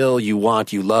 you will, you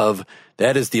want, you love.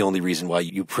 That is the only reason why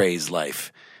you praise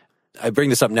life. I bring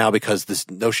this up now because this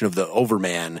notion of the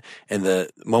overman and the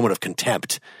moment of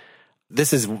contempt,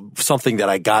 this is something that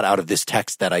I got out of this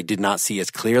text that I did not see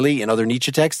as clearly in other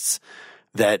Nietzsche texts,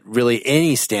 that really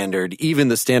any standard, even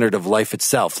the standard of life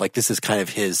itself, this is kind of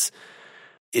his,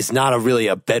 is not really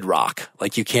a bedrock.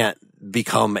 You can't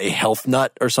become a health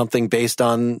nut or something based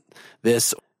on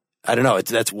this. I don't know.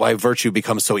 That's why virtue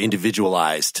becomes so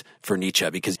individualized for Nietzsche,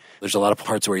 because there's a lot of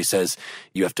parts where he says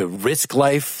you have to risk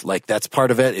life. That's part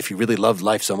of it. If you really loved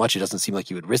life so much, it doesn't seem like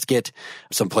you would risk it.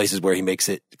 Some places where he makes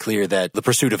it clear that the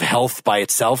pursuit of health by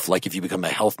itself, if you become a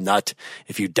health nut,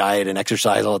 if you diet and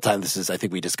exercise all the time, this is, I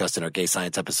think we discussed in our gay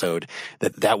science episode,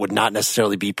 that would not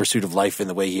necessarily be pursuit of life in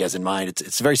the way he has in mind.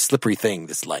 It's a very slippery thing,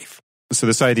 this life. So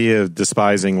this idea of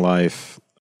despising life,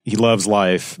 he loves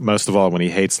life, most of all when he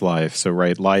hates life. So,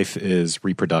 right, life is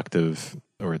reproductive,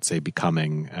 or it's a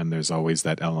becoming, and there's always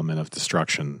that element of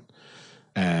destruction.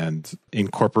 And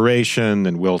incorporation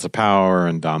and will to power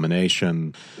and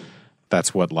domination,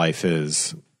 that's what life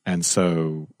is. And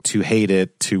so to hate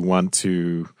it, to want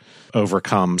to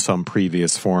overcome some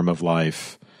previous form of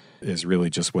life is really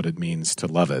just what it means to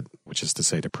love it, which is to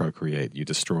say to procreate. You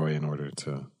destroy in order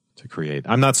to create.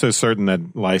 I'm not so certain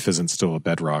that life isn't still a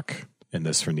bedrock in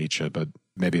this for Nietzsche, but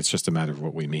maybe it's just a matter of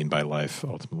what we mean by life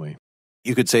ultimately.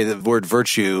 You could say the word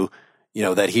virtue,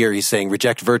 that here he's saying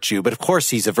reject virtue, but of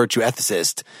course he's a virtue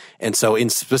ethicist. And so in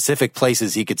specific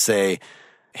places he could say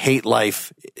hate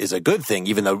life is a good thing,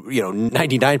 even though,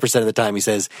 99% of the time he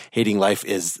says hating life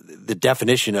is the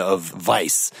definition of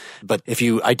vice. But if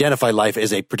you identify life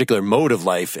as a particular mode of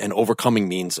life and overcoming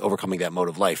means overcoming that mode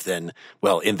of life, then,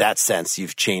 well, in that sense,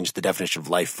 you've changed the definition of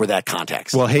life for that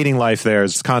context. Well, hating life there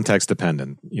is context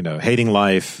dependent. Hating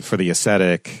life for the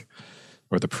ascetic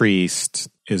or the priest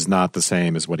is not the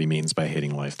same as what he means by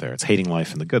hating life there. It's hating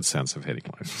life in the good sense of hating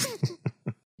life.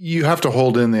 You have to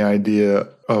hold in the idea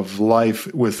of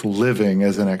life with living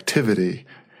as an activity.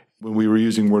 When we were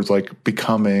using words like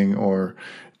becoming or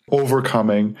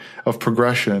overcoming, of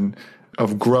progression,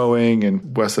 of growing,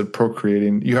 and Wes said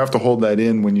procreating, you have to hold that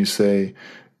in when you say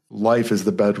life is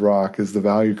the bedrock, is the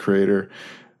value creator.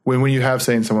 When you have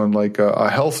saying someone like a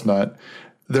health nut,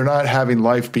 they're not having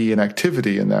life be an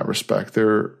activity in that respect.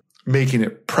 They're making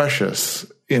it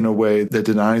precious in a way that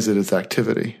denies it its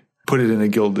activity. Put it in a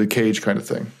gilded cage kind of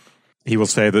thing. He will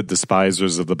say that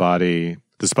despisers of the body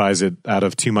despise it out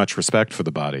of too much respect for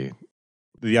the body.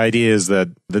 The idea is that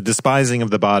the despising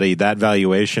of the body, that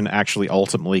valuation actually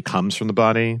ultimately comes from the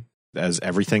body, as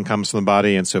everything comes from the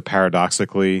body. And so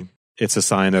paradoxically, it's a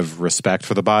sign of respect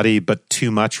for the body, but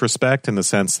too much respect in the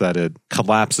sense that it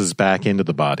collapses back into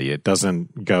the body. It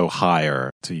doesn't go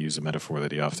higher, to use a metaphor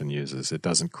that he often uses. It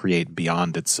doesn't create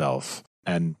beyond itself.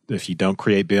 And if you don't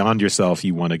create beyond yourself,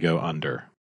 you want to go under.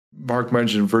 Mark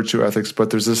mentioned virtue ethics,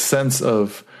 but there's a sense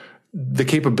of the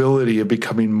capability of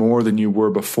becoming more than you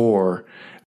were before.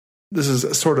 This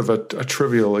is sort of a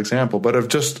trivial example, but of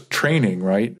just training,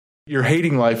 right? You're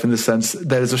hating life in the sense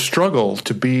that it's a struggle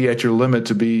to be at your limit,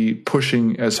 to be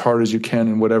pushing as hard as you can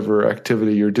in whatever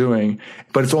activity you're doing.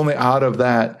 But it's only out of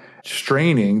that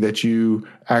straining that you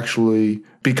actually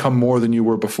become more than you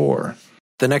were before.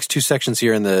 The next two sections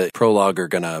here in the prologue are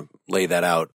going to lay that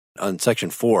out. On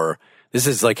section 4, this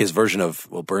is like his version of,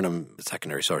 Burnham, the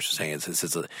secondary source, was saying this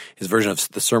is his version of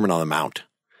the Sermon on the Mount.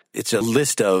 It's a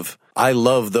list of, I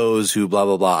love those who blah,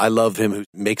 blah, blah. I love him who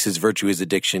makes his virtue his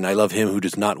addiction. I love him who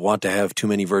does not want to have too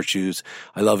many virtues.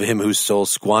 I love him whose soul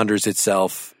squanders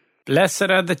itself. Blessed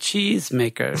are the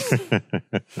cheesemakers.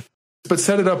 But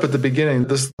set it up at the beginning,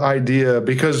 this idea,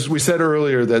 because we said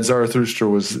earlier that Zarathustra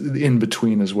was in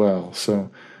between as well.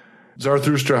 So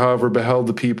Zarathustra, however, beheld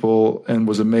the people and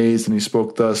was amazed, and he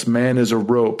spoke thus: man is a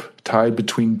rope tied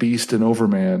between beast and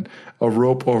overman, a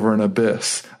rope over an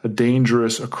abyss, a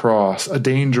dangerous across, a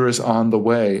dangerous on the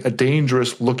way, a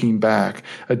dangerous looking back,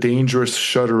 a dangerous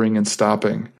shuddering and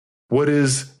stopping. What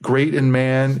is great in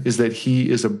man is that he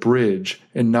is a bridge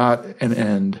and not an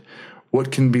end. What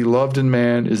can be loved in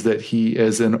man is that he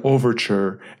is an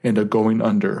overture and a going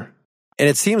under. And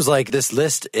it seems like this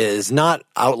list is not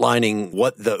outlining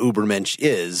what the Übermensch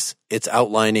is. It's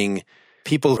outlining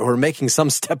people who are making some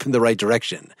step in the right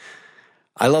direction.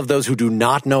 I love those who do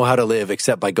not know how to live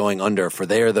except by going under, for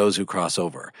they are those who cross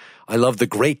over. I love the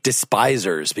great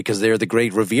despisers because they are the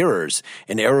great reverers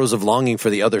and arrows of longing for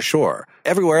the other shore.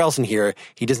 Everywhere else in here,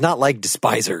 he does not like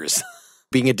despisers.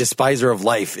 Being a despiser of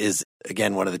life is,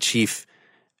 again, one of the chief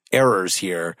errors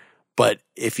here. But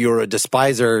if you're a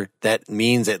despiser, that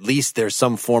means at least there's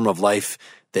some form of life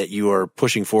that you are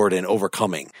pushing forward and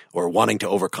overcoming or wanting to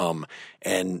overcome.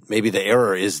 And maybe the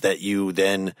error is that you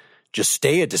then just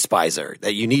stay a despiser,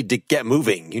 that you need to get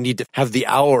moving. You need to have the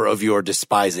hour of your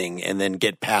despising and then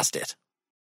get past it.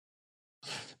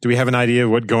 Do we have an idea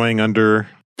of what going under?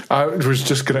 I was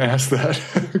just going to ask that.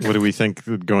 What do we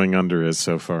think going under is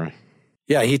so far?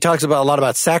 Yeah, he talks a lot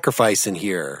about sacrifice in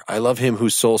here. I love him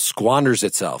whose soul squanders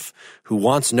itself, who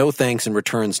wants no thanks and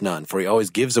returns none, for he always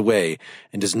gives away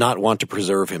and does not want to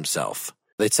preserve himself.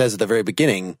 It says at the very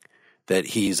beginning that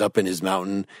he's up in his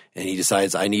mountain and he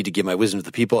decides, I need to give my wisdom to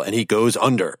the people, and he goes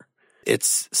under.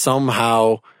 It's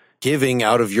somehow giving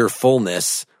out of your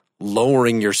fullness,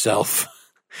 lowering yourself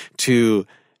to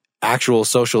actual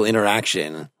social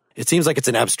interaction. It seems like it's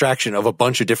an abstraction of a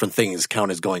bunch of different things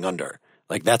count as going under.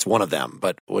 Like, that's one of them.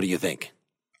 But what do you think?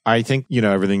 I think,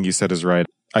 everything you said is right.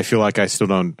 I feel like I still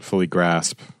don't fully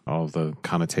grasp all of the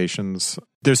connotations.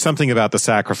 there's something about the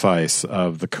sacrifice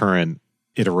of the current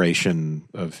iteration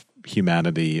of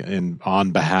humanity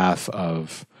on behalf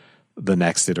of the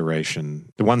next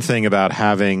iteration. The one thing about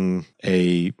having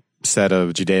a set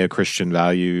of Judeo-Christian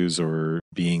values or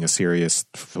being a serious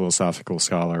philosophical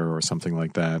scholar or something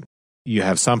like that, you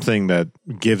have something that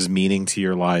gives meaning to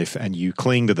your life and you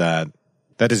cling to that.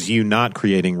 That is you not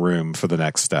creating room for the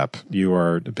next step. You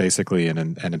are basically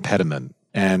an impediment.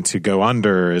 And to go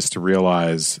under is to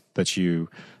realize that you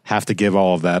have to give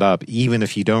all of that up, even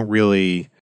if you don't really,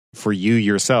 for you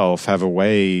yourself, have a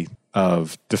way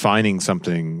of defining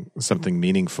something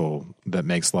meaningful that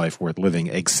makes life worth living,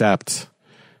 except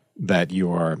that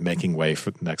you are making way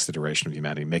for the next iteration of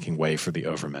humanity, making way for the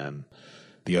overman.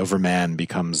 The overman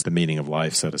becomes the meaning of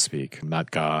life, so to speak,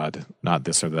 not God, not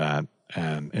this or that.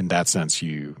 And in that sense,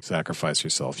 you sacrifice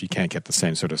yourself. You can't get the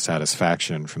same sort of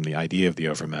satisfaction from the idea of the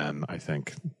overman, I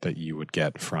think, that you would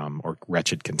get from, or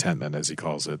wretched contentment, as he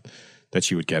calls it, that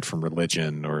you would get from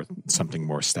religion or something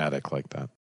more static like that.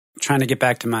 Trying to get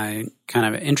back to my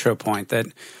kind of intro point, that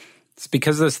it's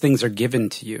because those things are given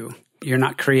to you. You're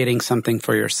not creating something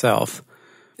for yourself.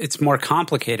 It's more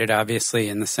complicated, obviously,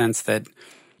 in the sense that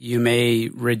you may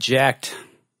reject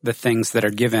the things that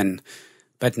are given,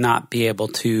 but not be able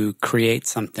to create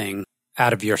something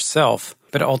out of yourself.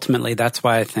 But ultimately, that's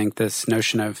why I think this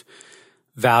notion of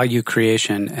value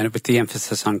creation, and with the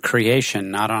emphasis on creation,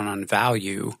 not on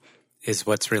value, is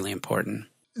what's really important.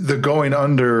 The going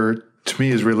under, to me,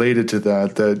 is related to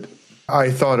that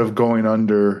I thought of going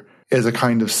under as a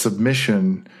kind of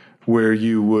submission where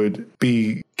you would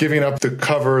be giving up the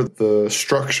cover, the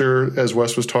structure, as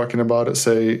Wes was talking about it,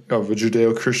 say, of a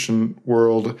Judeo-Christian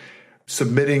world,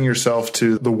 submitting yourself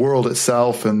to the world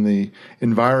itself and the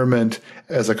environment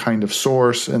as a kind of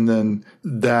source, and then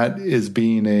that is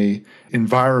being a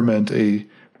environment, a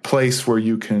place where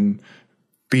you can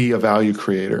be a value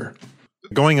creator.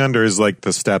 Going under is like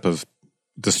the step of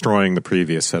destroying the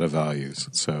previous set of values.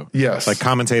 So, yes, like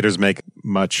commentators make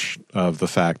much of the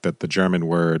fact that the German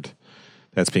word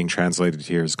that's being translated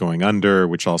here is going under,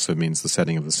 which also means the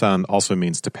setting of the sun, also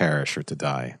means to perish or to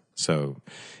die. So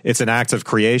it's an act of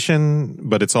creation,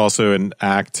 but it's also an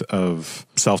act of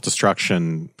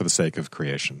self-destruction for the sake of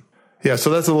creation. Yeah,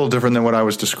 so that's a little different than what I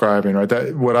was describing,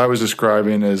 right? What I was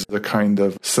describing is the kind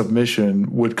of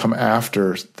submission would come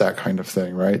after that kind of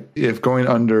thing, right? If going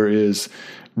under is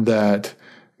that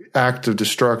act of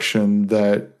destruction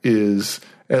that is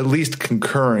at least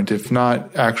concurrent, if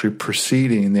not actually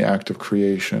preceding the act of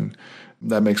creation,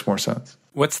 that makes more sense.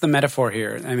 What's the metaphor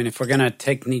here? I mean, if we're going to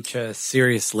take Nietzsche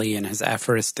seriously in his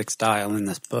aphoristic style in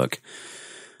this book,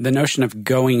 the notion of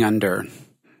going under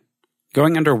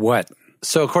what?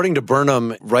 So according to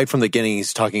Burnham, right from the beginning,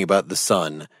 he's talking about the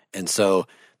sun. And so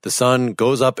the sun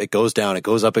goes up, it goes down, it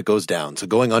goes up, it goes down. So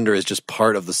going under is just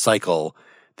part of the cycle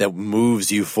that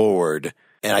moves you forward.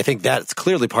 And I think that's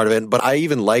clearly part of it. But I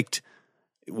even liked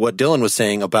what Dylan was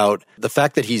saying about the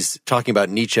fact that he's talking about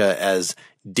Nietzsche as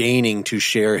deigning to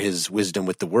share his wisdom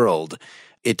with the world.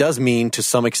 It does mean, to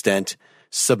some extent,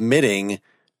 submitting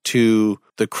to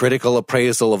the critical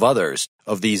appraisal of others,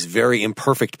 of these very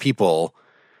imperfect people.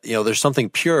 You know, there's something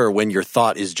pure when your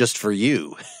thought is just for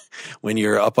you, when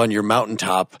you're up on your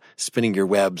mountaintop spinning your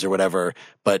webs or whatever.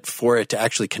 But for it to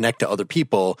actually connect to other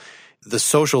people, the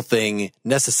social thing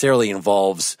necessarily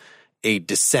involves a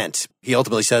dissent. He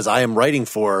ultimately says,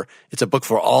 it's a book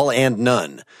for all and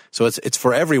none. So it's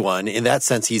for everyone. In that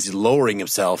sense, he's lowering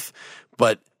himself,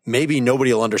 but maybe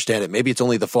nobody will understand it. Maybe it's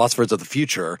only the philosophers of the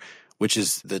future, which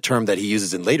is the term that he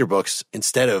uses in later books,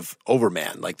 instead of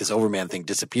overman. Like, this overman thing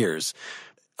disappears.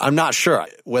 I'm not sure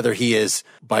whether he is,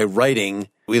 by writing,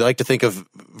 we like to think of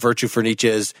virtue for Nietzsche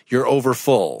as you're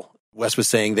overfull. Wes was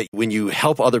saying that when you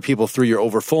help other people through your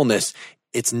overfullness,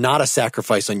 it's not a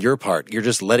sacrifice on your part. You're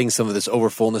just letting some of this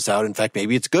overfullness out. In fact,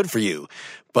 maybe it's good for you.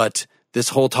 But this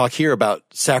whole talk here about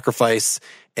sacrifice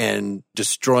and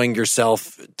destroying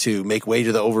yourself to make way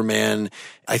to the overman,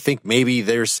 I think maybe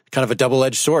there's kind of a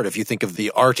double-edged sword. If you think of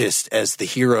the artist as the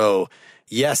hero,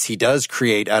 yes, he does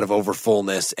create out of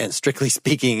overfullness, and strictly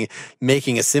speaking,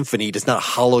 making a symphony does not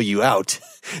hollow you out.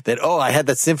 That, I had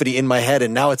that symphony in my head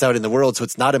and now it's out in the world, so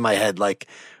it's not in my head.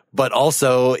 But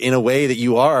also in a way that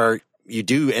you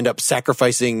do end up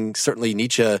sacrificing. Certainly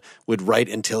Nietzsche would write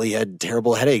until he had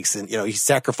terrible headaches, and he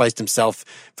sacrificed himself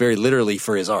very literally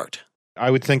for his art. I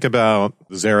would think about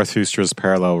Zarathustra's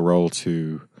parallel role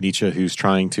to Nietzsche, who's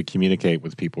trying to communicate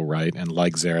with people, right? And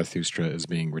like Zarathustra, is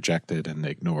being rejected and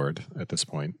ignored at this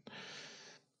point,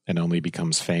 and only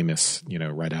becomes famous,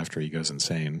 right after he goes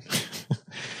insane.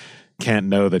 Can't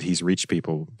know that he's reached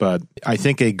people. But I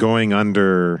think a going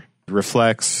under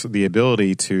reflects the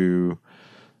ability to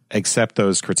accept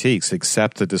those critiques,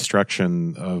 accept the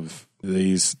destruction of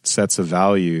these sets of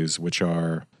values which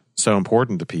are so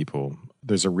important to people.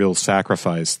 There's a real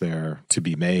sacrifice there to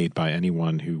be made by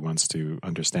anyone who wants to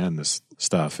understand this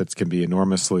stuff. It can be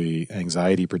enormously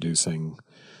anxiety producing,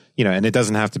 and it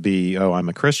doesn't have to be, oh, I'm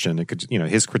a Christian. It could,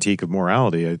 his critique of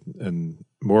morality and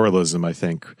moralism, I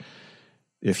think,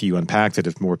 if you unpacked it,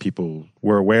 if more people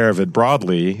were aware of it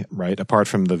broadly, right, apart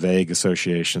from the vague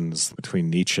associations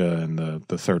between Nietzsche and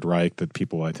the Third Reich that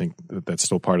people, I think, that's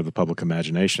still part of the public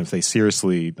imagination. If they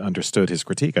seriously understood his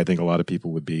critique, I think a lot of people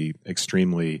would be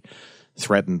extremely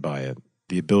threatened by it.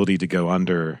 The ability to go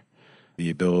under,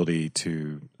 the ability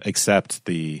to accept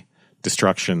the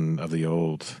destruction of the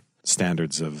old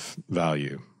standards of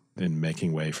value in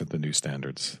making way for the new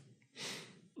standards.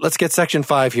 Let's get section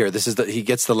 5 here. He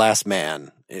gets the last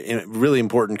man. A really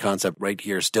important concept right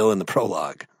here, still in the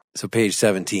prologue. So page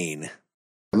 17.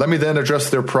 Let me then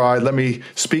address their pride. Let me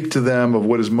speak to them of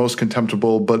what is most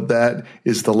contemptible, but that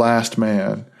is the last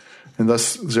man. And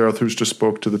thus Zarathustra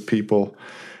spoke to the people.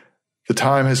 The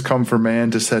time has come for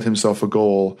man to set himself a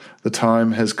goal. The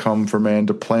time has come for man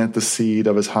to plant the seed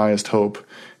of his highest hope.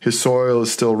 His soil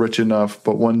is still rich enough,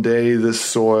 but one day this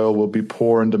soil will be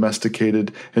poor and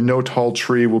domesticated, and no tall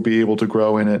tree will be able to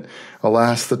grow in it.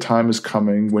 Alas, the time is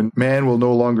coming when man will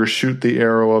no longer shoot the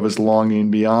arrow of his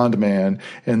longing beyond man,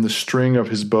 and the string of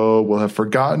his bow will have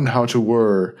forgotten how to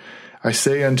whir. I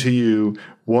say unto you,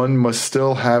 one must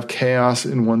still have chaos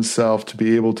in oneself to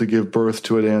be able to give birth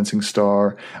to a dancing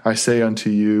star. I say unto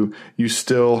you, you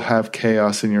still have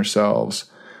chaos in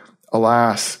yourselves.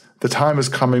 Alas, the time is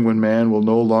coming when man will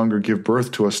no longer give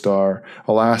birth to a star.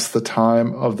 Alas, the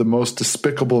time of the most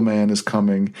despicable man is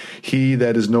coming, he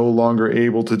that is no longer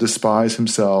able to despise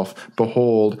himself.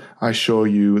 Behold, I show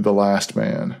you the last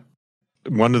man.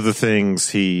 One of the things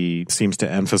he seems to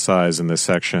emphasize in this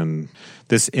section,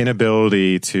 this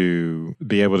inability to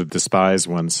be able to despise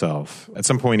oneself. At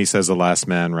some point he says the last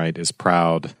man, right, is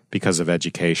proud because of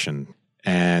education.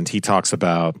 And he talks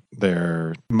about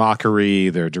their mockery,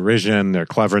 their derision, their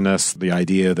cleverness, the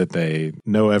idea that they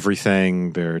know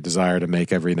everything, their desire to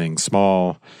make everything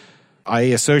small. I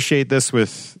associate this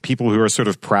with people who are sort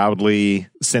of proudly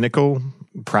cynical,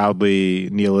 proudly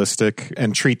nihilistic,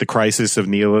 and treat the crisis of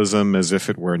nihilism as if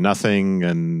it were nothing,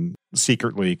 and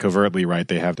secretly, covertly, right,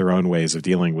 they have their own ways of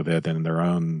dealing with it and their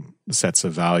own sets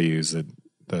of values that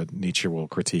Nietzsche will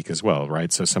critique as well, right?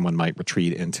 So someone might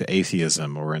retreat into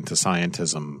atheism or into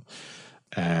scientism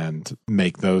and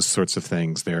make those sorts of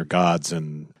things their gods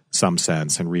in some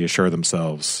sense and reassure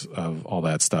themselves of all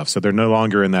that stuff. So they're no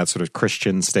longer in that sort of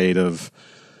Christian state of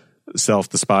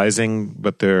self-despising,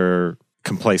 but they're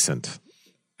complacent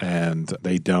and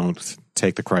they don't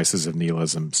take the crisis of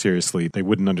nihilism seriously. They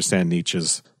wouldn't understand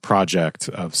Nietzsche's project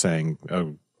of saying,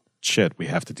 oh, shit, we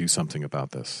have to do something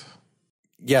about this.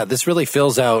 Yeah, this really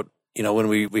fills out, when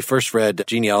we first read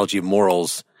Genealogy of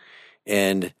Morals,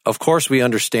 and of course we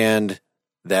understand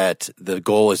that the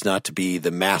goal is not to be the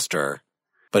master,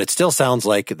 but it still sounds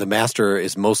like the master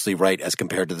is mostly right as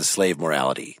compared to the slave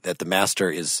morality, that the master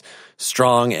is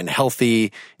strong and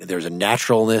healthy, there's a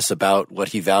naturalness about what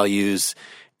he values,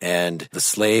 and the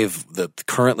slave, the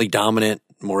currently dominant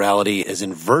morality, has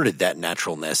inverted that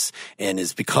naturalness and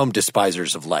has become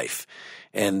despisers of life.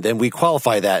 And then we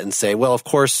qualify that and say, well, of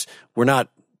course, we're not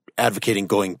advocating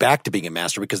going back to being a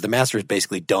master because the master is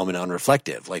basically dumb and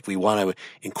unreflective. Like, we want to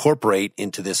incorporate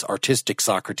into this artistic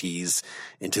Socrates,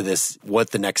 into this what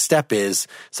the next step is,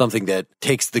 something that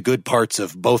takes the good parts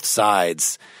of both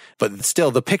sides. But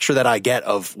still, the picture that I get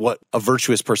of what a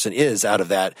virtuous person is out of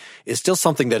that is still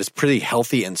something that is pretty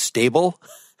healthy and stable,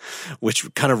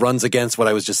 which kind of runs against what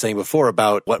I was just saying before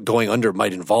about what going under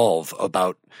might involve,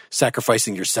 about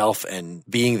sacrificing yourself and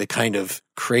being the kind of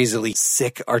crazily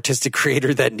sick artistic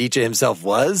creator that Nietzsche himself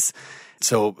was.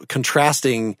 So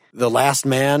contrasting the last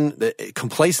man, the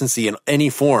complacency in any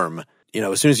form,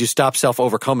 as soon as you stop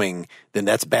self-overcoming, then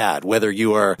that's bad. Whether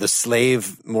you are the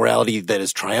slave morality that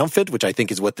is triumphant, which I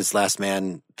think is what this last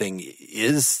man thing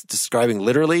is describing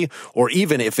literally, or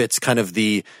even if it's kind of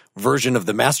the version of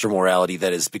the master morality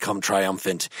that has become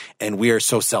triumphant and we are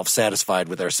so self-satisfied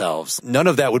with ourselves. None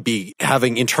of that would be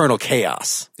having internal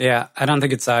chaos. Yeah, I don't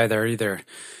think it's either.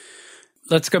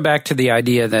 Let's go back to the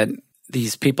idea that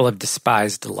these people have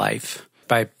despised life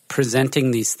by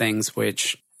presenting these things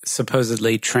which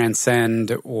supposedly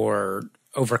transcend or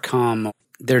overcome.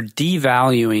 They're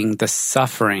devaluing the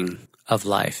suffering of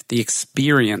life, the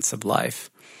experience of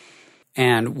life.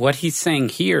 And what he's saying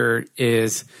here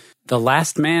is the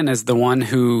last man is the one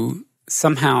who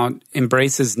somehow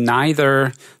embraces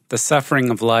neither the suffering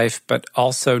of life, but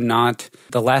also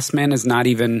the last man is not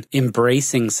even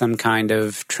embracing some kind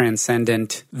of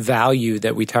transcendent value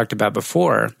that we talked about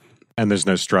before. And there's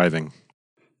no striving.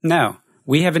 No.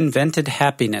 We have invented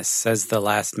happiness, says the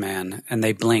last man, and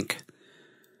they blink.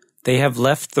 They have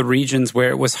left the regions where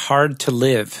it was hard to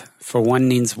live, for one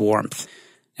needs warmth.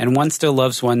 And one still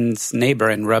loves one's neighbor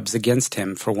and rubs against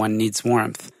him, for one needs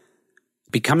warmth.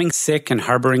 Becoming sick and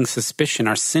harboring suspicion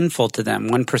are sinful to them.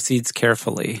 One proceeds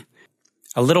carefully.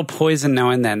 A little poison now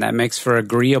and then, that makes for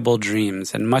agreeable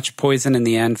dreams, and much poison in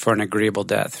the end for an agreeable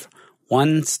death.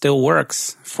 One still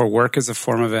works, for work is a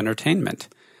form of entertainment.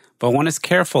 But one is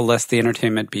careful lest the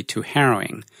entertainment be too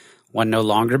harrowing. One no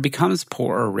longer becomes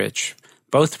poor or rich.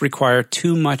 Both require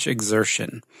too much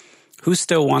exertion. Who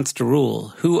still wants to rule?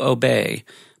 Who obey?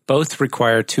 Both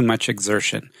require too much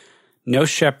exertion. No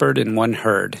shepherd in one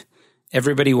herd.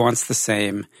 Everybody wants the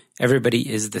same. Everybody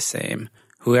is the same.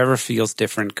 Whoever feels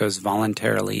different goes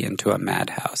voluntarily into a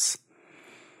madhouse.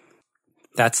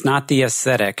 That's not the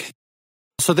ascetic.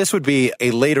 So this would be a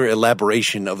later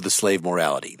elaboration of the slave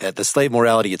morality, that the slave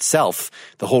morality itself,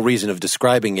 the whole reason of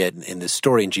describing it in this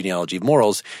story in Genealogy of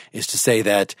Morals, is to say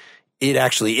that it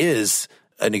actually is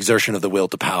an exertion of the will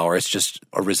to power. It's just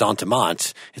a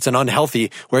ressentiment. It's an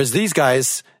unhealthy, whereas these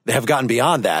guys, they have gotten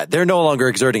beyond that. They're no longer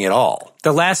exerting at all.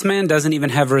 The last man doesn't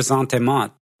even have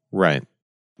ressentiment. Right.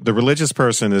 The religious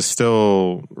person is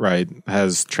still, right,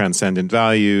 has transcendent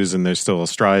values, and there's still a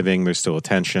striving, there's still a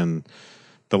tension.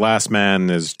 The last man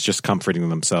is just comforting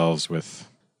themselves with,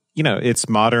 it's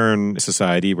modern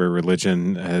society where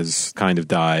religion has kind of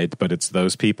died, but it's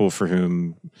those people for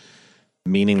whom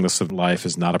meaningless of life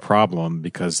is not a problem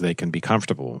because they can be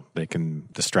comfortable. They can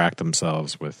distract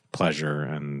themselves with pleasure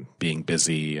and being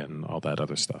busy and all that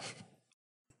other stuff.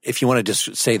 If you want to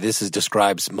just say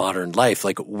describes modern life,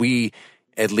 like we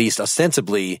at least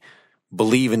ostensibly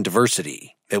believe in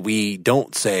diversity, that we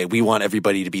don't say we want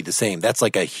everybody to be the same. That's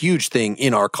like a huge thing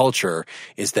in our culture,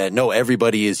 is that no,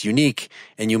 everybody is unique,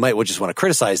 and you might just want to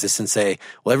criticize this and say,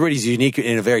 well, everybody's unique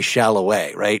in a very shallow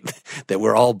way, right? That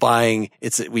we're all buying,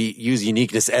 we use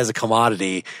uniqueness as a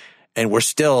commodity, and we're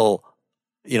still,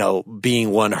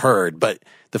 being one herd. But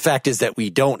the fact is that we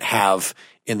don't have,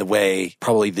 in the way,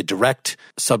 probably the direct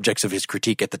subjects of his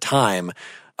critique at the time,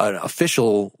 an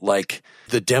official, like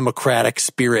the democratic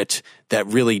spirit that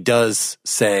really does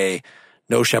say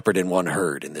no shepherd in one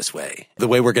herd in this way, the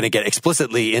way we're going to get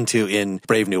explicitly into in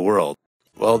Brave New World.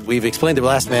 Well, we've explained The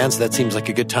Last Man, so that seems like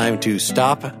a good time to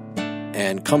stop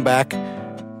and come back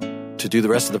to do the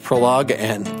rest of the prologue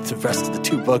and the rest of the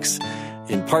two books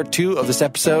in part 2 of this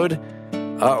episode.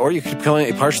 Or you could become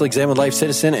a partially examined life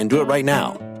citizen and do it right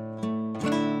now.